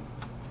Gemini?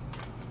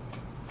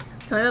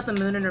 Tell me about the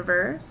moon in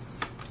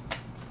reverse.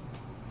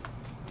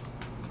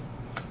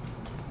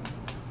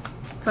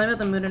 Tell me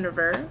about the moon in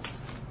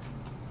reverse.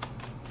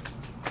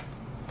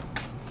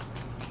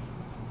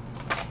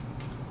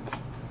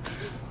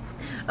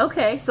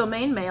 Okay, so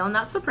main male,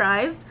 not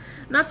surprised.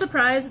 Not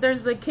surprised,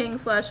 there's the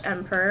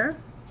King/Emperor.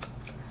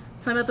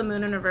 Tell me about the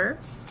moon in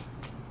reverse.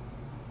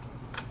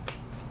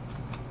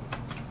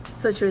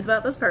 So truth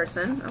about this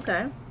person,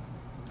 okay.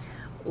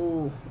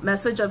 Ooh,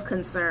 message of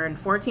concern.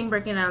 14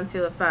 breaking down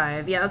to a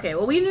 5. Yeah, okay,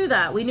 well we knew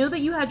that. We knew that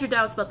you had your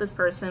doubts about this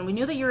person. We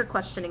knew that you were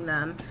questioning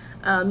them.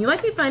 You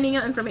might be finding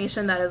out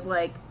information that is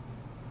like,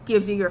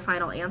 gives you your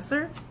final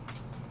answer.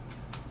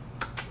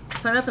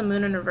 Tell me about the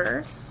moon in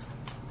reverse.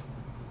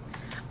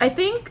 I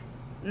think,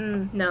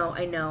 no,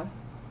 I know.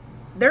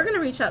 They're going to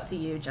reach out to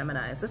you,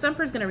 Geminis. This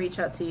Emperor's going to reach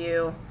out to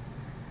you.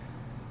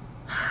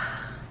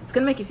 It's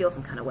going to make you feel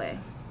some kind of way.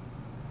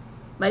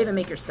 Might even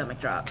make your stomach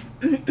drop.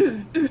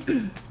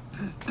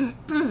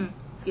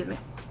 Excuse me.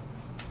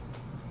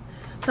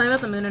 Tell me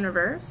about the moon in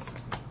reverse.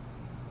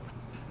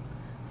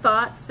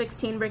 Thoughts,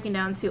 16 breaking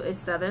down to a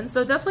 7.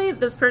 So definitely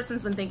this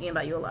person's been thinking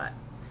about you a lot.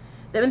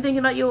 They've been thinking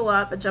about you a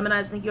lot, but Geminis,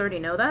 I think you already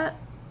know that.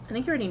 I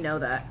think you already know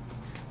that.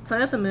 Tell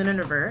me about the moon in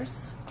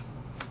reverse.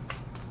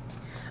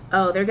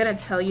 Oh, they're going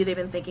to tell you they've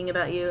been thinking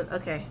about you.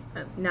 Okay,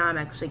 now I'm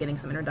actually getting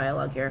some inner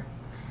dialogue here.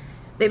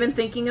 They've been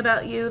thinking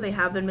about you. They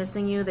have been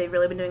missing you. They've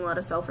really been doing a lot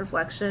of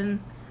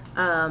self-reflection.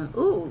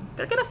 Ooh,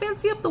 they're going to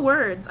fancy up the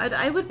words.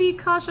 I would be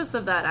cautious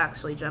of that,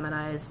 actually,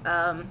 Geminis.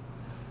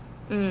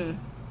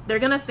 They're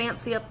going to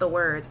fancy up the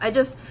words.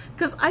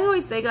 Because I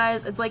always say,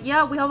 guys, it's like,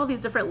 yeah, we have all these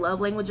different love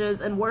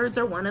languages, and words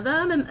are one of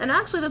them. And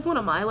actually, that's one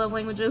of my love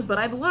languages. But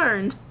I've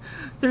learned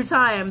through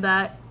time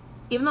that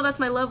even though that's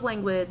my love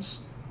language,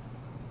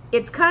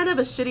 it's kind of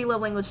a shitty love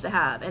language to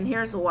have. And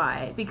here's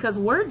why. Because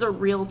words are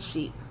real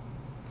cheap.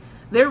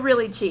 They're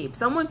really cheap.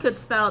 Someone could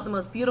spout the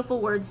most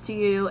beautiful words to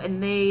you,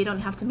 and they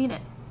don't have to mean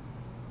it.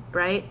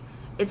 Right?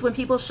 It's when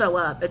people show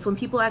up. It's when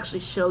people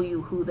actually show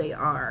you who they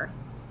are.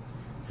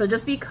 So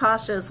just be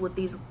cautious with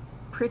these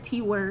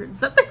pretty words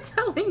that they're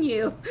telling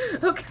you.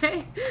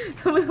 Okay?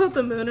 Tell me about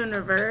the moon in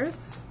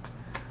reverse.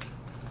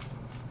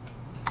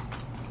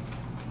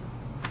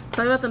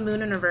 Tell me about the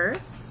moon in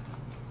reverse.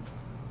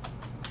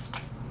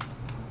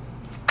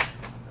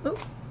 Ooh.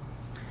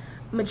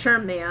 Mature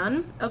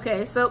man.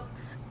 Okay, so...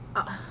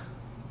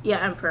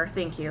 yeah, Emperor,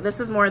 thank you. This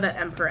is more that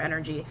Emperor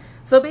energy.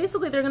 So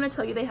basically they're going to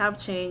tell you they have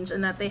changed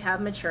and that they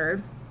have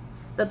matured,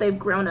 that they've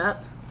grown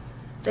up.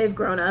 They've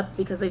grown up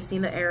because they've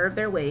seen the error of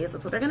their ways.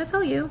 That's what they're going to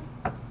tell you.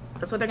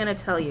 That's what they're going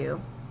to tell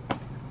you.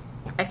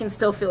 I can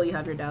still feel you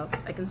have your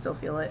doubts. I can still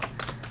feel it.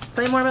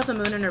 Tell me more about the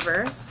moon in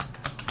reverse.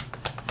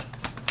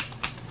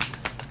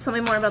 Tell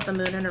me more about the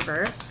moon in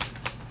reverse.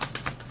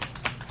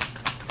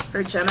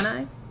 For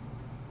Gemini.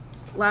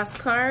 Last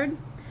card.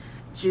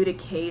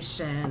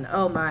 Judication.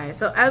 Oh my.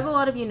 So as a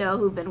lot of you know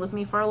who've been with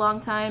me for a long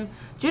time,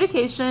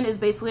 Judication is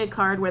basically a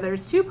card where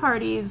there's two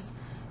parties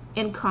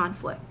in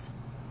conflict.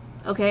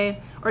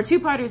 Okay? Or two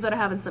parties that are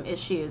having some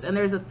issues, and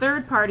there's a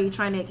third party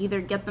trying to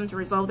either get them to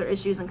resolve their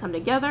issues and come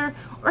together,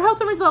 or help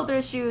them resolve their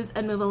issues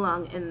and move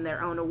along in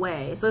their own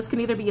way. So this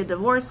can either be a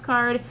divorce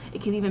card,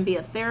 it can even be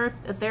a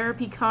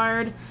therapy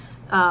card.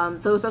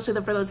 So especially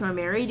for those who are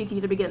married, you can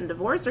either be getting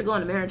divorced or going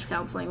to marriage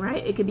counseling,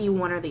 right? It could be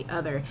one or the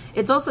other.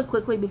 It's also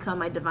quickly become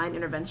my divine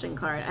intervention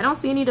card. I don't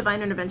see any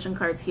divine intervention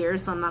cards here,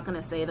 so I'm not going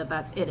to say that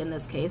that's it in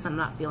this case. I'm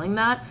not feeling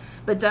that.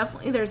 But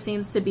definitely there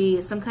seems to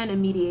be some kind of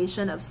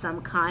mediation of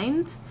some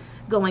kind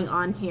going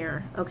on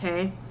here,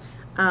 okay?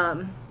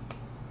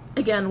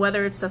 Again,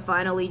 whether it's to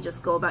finally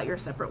just go about your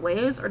separate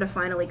ways or to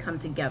finally come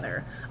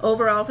together.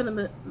 Overall, for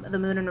the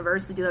moon in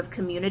reverse, we do have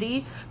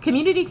community.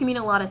 Community can mean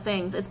a lot of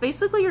things. It's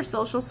basically your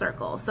social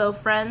circle. So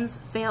friends,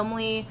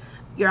 family,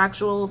 your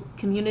actual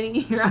community,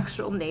 your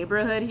actual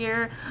neighborhood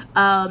here.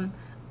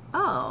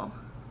 Oh.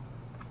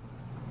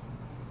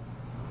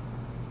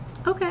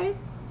 Okay,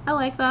 I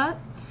like that.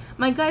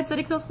 My guide said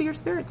it could also be your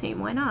spirit team.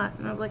 Why not?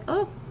 And I was like,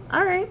 oh,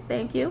 all right,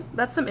 thank you.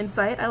 That's some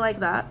insight. I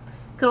like that.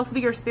 Could also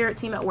be your spirit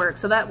team at work.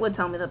 So that would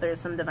tell me that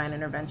there's some divine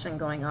intervention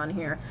going on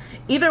here.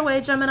 Either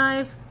way,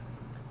 Geminis,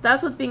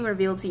 that's what's being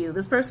revealed to you.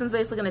 This person's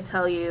basically going to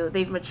tell you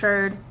they've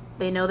matured,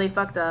 they know they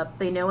fucked up,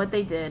 they know what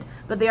they did,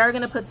 but they are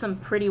going to put some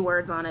pretty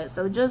words on it.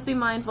 So just be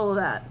mindful of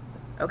that,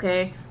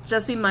 okay?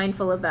 Just be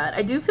mindful of that.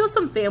 I do feel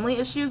some family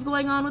issues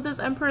going on with this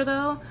Emperor,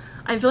 though.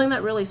 I'm feeling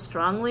that really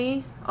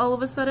strongly all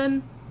of a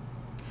sudden.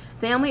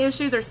 Family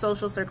issues or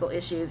social circle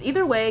issues.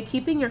 Either way,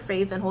 keeping your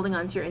faith and holding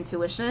on to your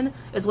intuition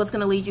is what's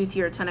going to lead you to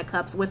your 10 of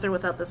Cups with or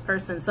without this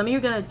person. Some of you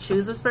are going to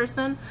choose this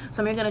person.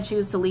 Some of you are going to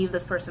choose to leave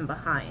this person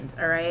behind,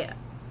 all right?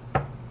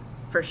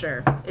 For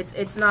sure.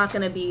 It's not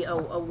going to be a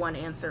one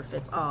answer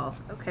fits all,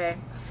 okay?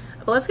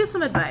 But let's get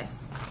some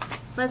advice.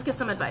 Let's get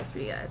some advice for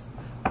you guys.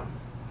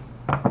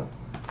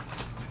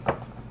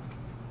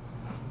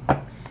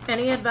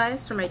 Any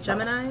advice for my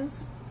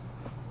Geminis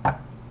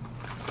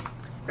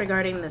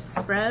regarding this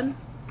spread?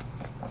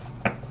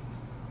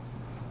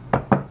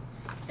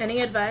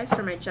 Any advice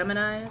for my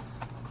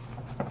Geminis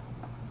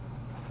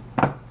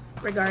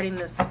regarding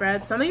this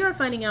spread? Some of you are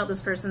finding out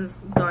this person's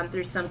gone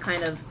through some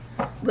kind of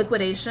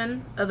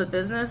liquidation of a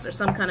business or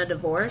some kind of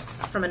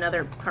divorce from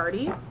another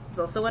party. Is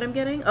also what I'm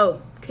getting.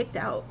 Oh, kicked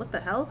out. What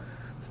the hell?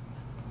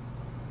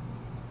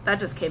 That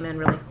just came in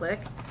really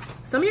quick.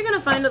 Some of you are going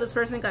to find out this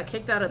person got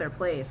kicked out of their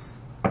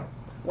place.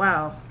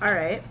 Wow. All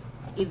right.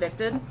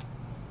 Evicted.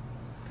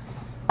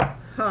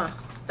 Huh.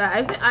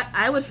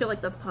 I would feel like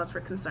that's cause for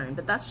concern,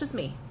 but that's just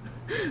me.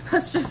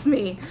 That's just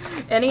me.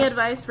 Any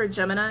advice for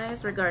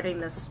Geminis regarding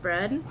this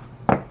spread?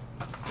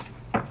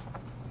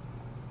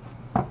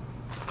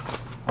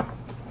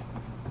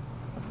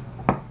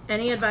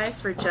 Any advice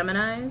for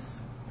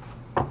Geminis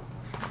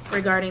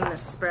regarding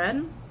this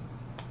spread?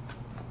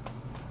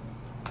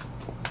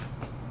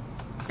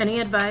 Any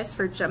advice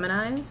for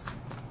Geminis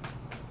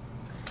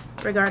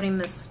regarding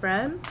this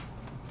spread?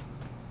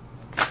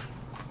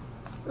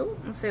 Ooh,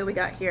 let's see what we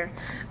got here.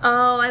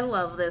 Oh, I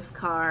love this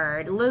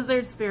card.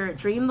 Lizard Spirit,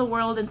 dream the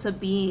world into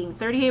being.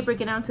 38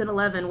 breaking down to an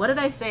 11. What did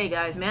I say,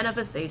 guys?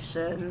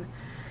 Manifestation.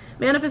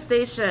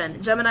 Manifestation.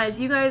 Geminis,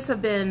 you guys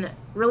have been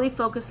really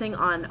focusing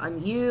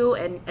on you.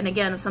 And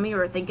again, some of you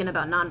are thinking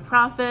about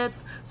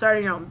nonprofits,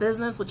 starting your own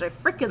business, which I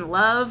freaking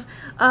love.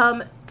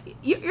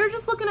 You're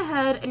just looking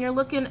ahead, and you're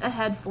looking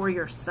ahead for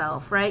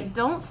yourself, right?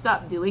 Don't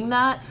stop doing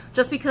that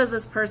just because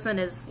this person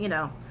is, you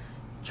know,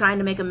 trying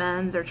to make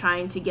amends or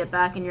trying to get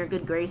back in your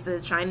good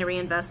graces, trying to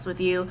reinvest with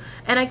you.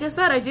 And like I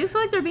said, I do feel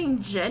like they're being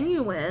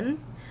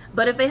genuine,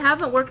 but if they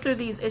haven't worked through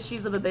these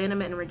issues of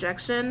abandonment and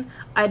rejection,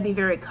 I'd be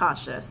very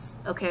cautious,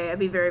 okay? I'd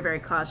be very, very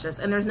cautious.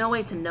 And there's no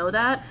way to know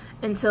that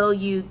until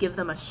you give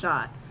them a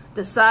shot.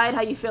 Decide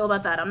how you feel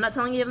about that. I'm not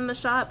telling you to give them a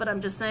shot, but I'm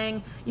just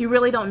saying you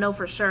really don't know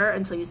for sure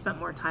until you spend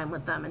more time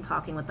with them and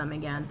talking with them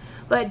again.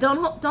 But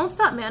don't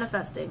stop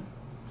manifesting.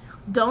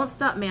 Don't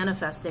stop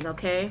manifesting,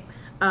 okay?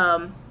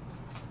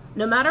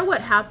 No matter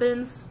what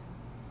happens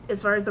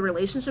as far as the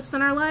relationships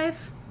in our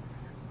life,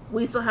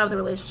 we still have the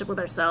relationship with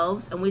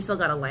ourselves and we still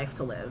got a life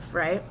to live,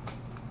 right?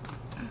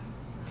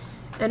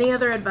 Any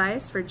other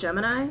advice for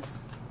Geminis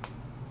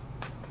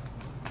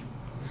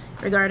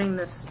regarding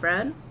this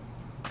spread?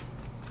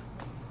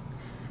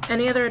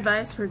 Any other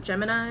advice for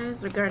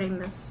Geminis regarding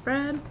this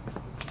spread?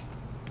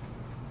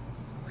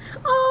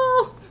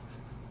 Oh!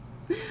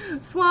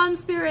 Swan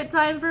Spirit,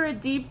 time for a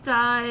deep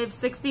dive.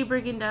 60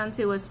 breaking down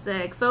to a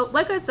 6. So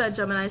like I said,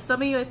 Gemini,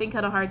 some of you I think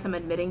had a hard time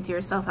admitting to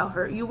yourself how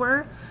hurt you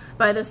were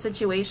by this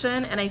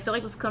situation, and I feel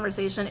like this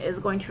conversation is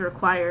going to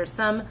require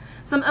some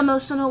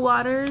emotional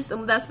waters,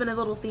 and that's been a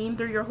little theme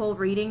through your whole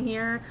reading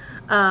here.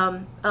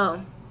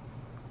 Oh,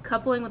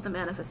 coupling with the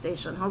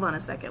manifestation. Hold on a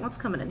second. What's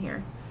coming in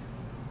here?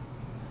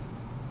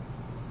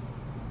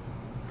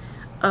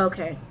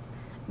 Okay,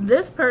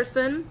 this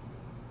person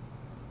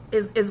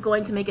is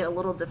going to make it a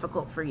little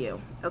difficult for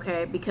you,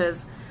 okay?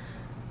 Because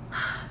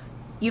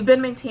you've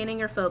been maintaining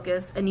your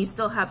focus and you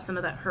still have some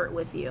of that hurt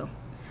with you.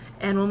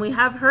 And when we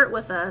have hurt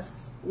with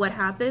us, what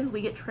happens?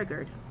 We get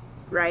triggered,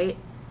 right?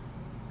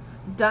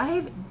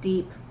 Dive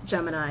deep,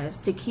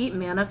 Geminis, to keep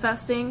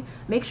manifesting.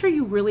 Make sure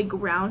you really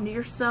ground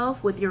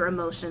yourself with your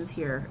emotions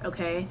here,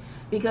 okay?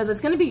 Because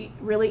it's going to be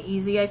really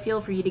easy, I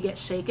feel, for you to get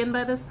shaken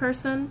by this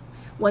person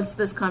once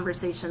this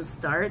conversation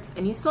starts,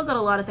 and you still got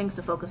a lot of things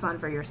to focus on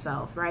for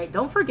yourself, right?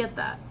 Don't forget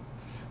that.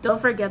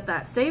 Don't forget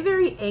that. Stay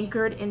very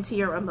anchored into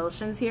your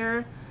emotions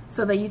here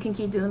so that you can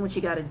keep doing what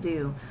you got to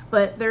do.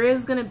 But there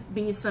is going to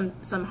be some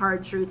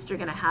hard truths you're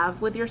going to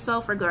have with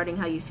yourself regarding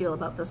how you feel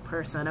about this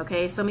person,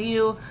 okay? Some of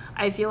you,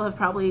 I feel, have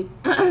probably,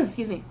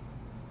 excuse me,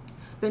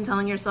 been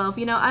telling yourself,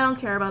 you know, I don't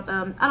care about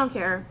them. I don't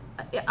care.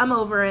 I'm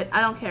over it.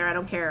 I don't care. I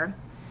don't care.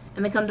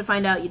 And then come to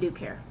find out you do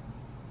care.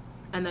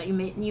 And that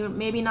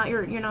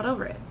you're not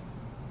over it.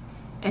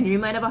 And you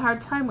might have a hard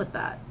time with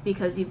that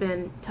because you've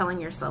been telling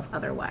yourself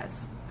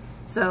otherwise.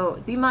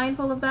 So be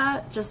mindful of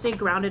that. Just stay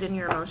grounded in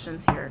your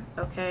emotions here,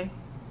 okay?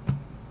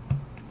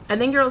 I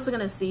think you're also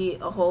going to see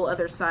a whole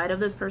other side of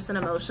this person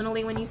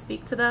emotionally when you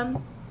speak to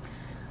them.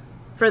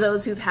 For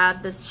those who've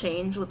had this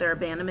change with their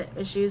abandonment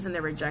issues and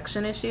their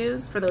rejection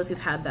issues, for those who've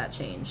had that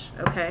change,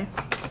 okay?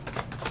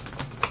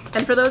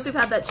 And for those who've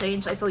had that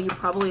change, I feel you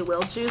probably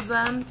will choose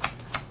them.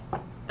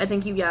 I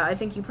think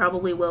you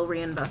probably will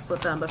reinvest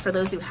with them. But for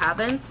those who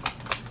haven't,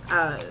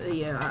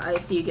 yeah, I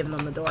see you giving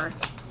them the door.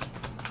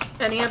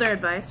 Any other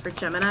advice for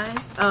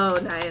Geminis?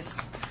 Oh,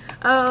 nice.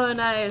 Oh,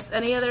 nice.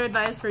 Any other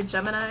advice for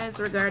Geminis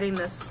regarding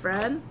this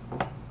spread?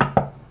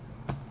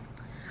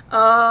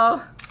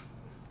 Oh,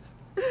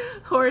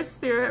 Horse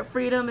Spirit,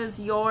 freedom is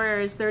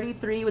yours.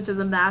 33, which is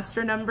a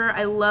master number.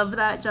 I love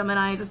that,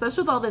 Geminis,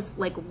 especially with all this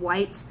like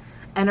white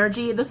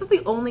energy. This is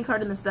the only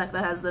card in this deck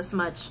that has this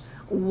much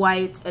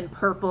white and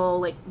purple,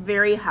 like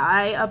very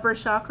high upper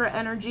chakra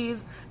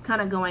energies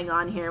kind of going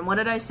on here. And what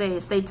did I say?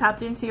 Stay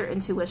tapped into your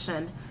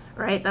intuition,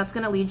 right? That's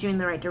going to lead you in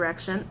the right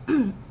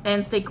direction.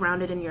 And stay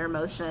grounded in your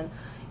emotion.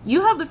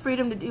 You have the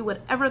freedom to do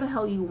whatever the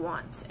hell you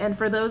want. And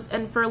for those,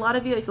 and for a lot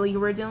of you, I feel you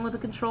were dealing with a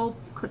controlling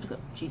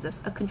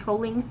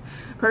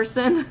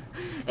person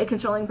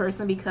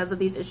because of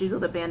these issues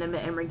with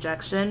abandonment and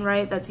rejection,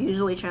 right? That's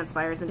usually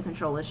transpires into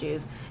control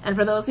issues. And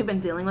for those who've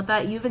been dealing with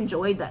that, you've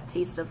enjoyed that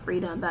taste of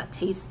freedom, that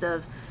taste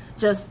of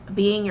just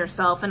being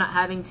yourself and not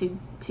having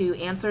to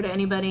answer to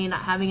anybody,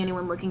 not having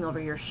anyone looking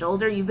over your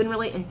shoulder. You've been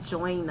really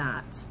enjoying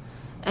that.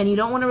 And you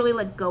don't want to really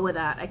let go of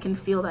that. I can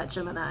feel that,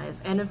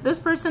 Geminis. And if this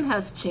person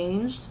has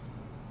changed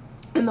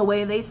in the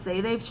way they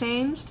say they've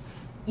changed,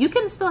 you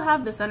can still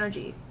have this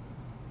energy.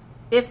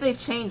 If they've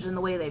changed in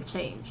the way they've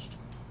changed.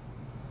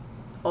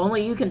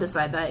 Only you can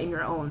decide that in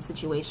your own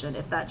situation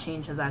if that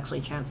change has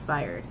actually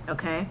transpired,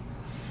 okay?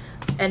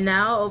 And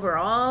now,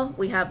 overall,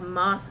 we have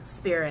Moth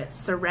Spirit.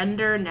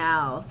 Surrender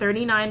now.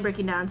 39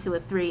 breaking down to a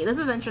 3. This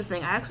is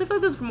interesting. I actually feel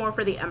like this is more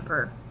for the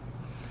Emperor.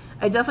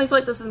 I definitely feel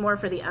like this is more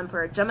for the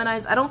Emperor.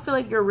 Geminis, I don't feel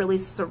like you're really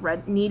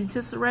need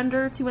to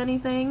surrender to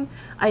anything.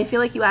 I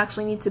feel like you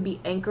actually need to be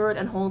anchored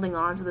and holding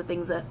on to the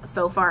things that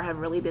so far have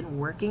really been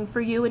working for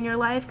you in your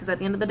life. Because at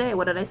the end of the day,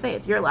 what did I say?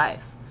 It's your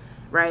life,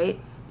 right?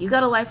 You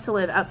got a life to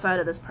live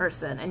outside of this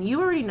person. And you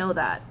already know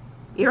that.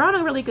 You're on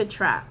a really good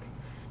track.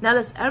 Now,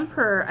 this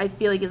Emperor, I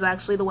feel like, is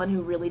actually the one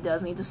who really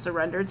does need to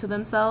surrender to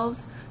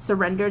themselves,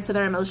 surrender to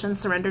their emotions,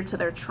 surrender to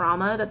their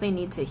trauma that they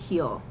need to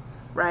heal,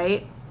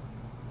 right?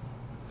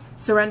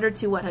 Surrender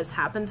to what has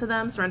happened to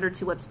them, surrender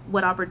to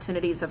what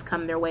opportunities have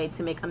come their way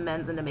to make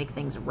amends and to make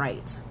things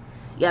right.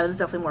 Yeah, this is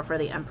definitely more for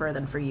the Emperor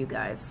than for you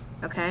guys,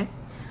 okay?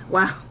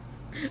 Wow.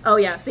 Oh,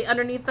 yeah, see,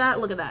 underneath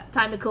that, look at that.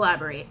 Time to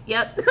collaborate.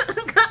 Yep.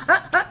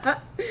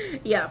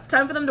 Yeah,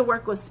 time for them to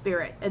work with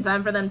spirit and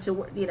time for them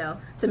to, you know,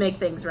 to make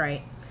things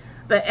right.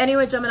 But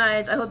anyway,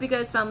 Geminis, I hope you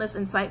guys found this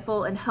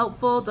insightful and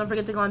helpful. Don't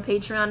forget to go on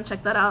Patreon,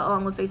 check that out,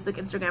 along with Facebook,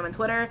 Instagram, and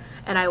Twitter.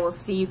 And I will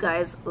see you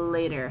guys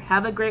later.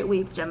 Have a great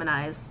week,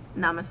 Geminis.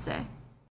 Namaste.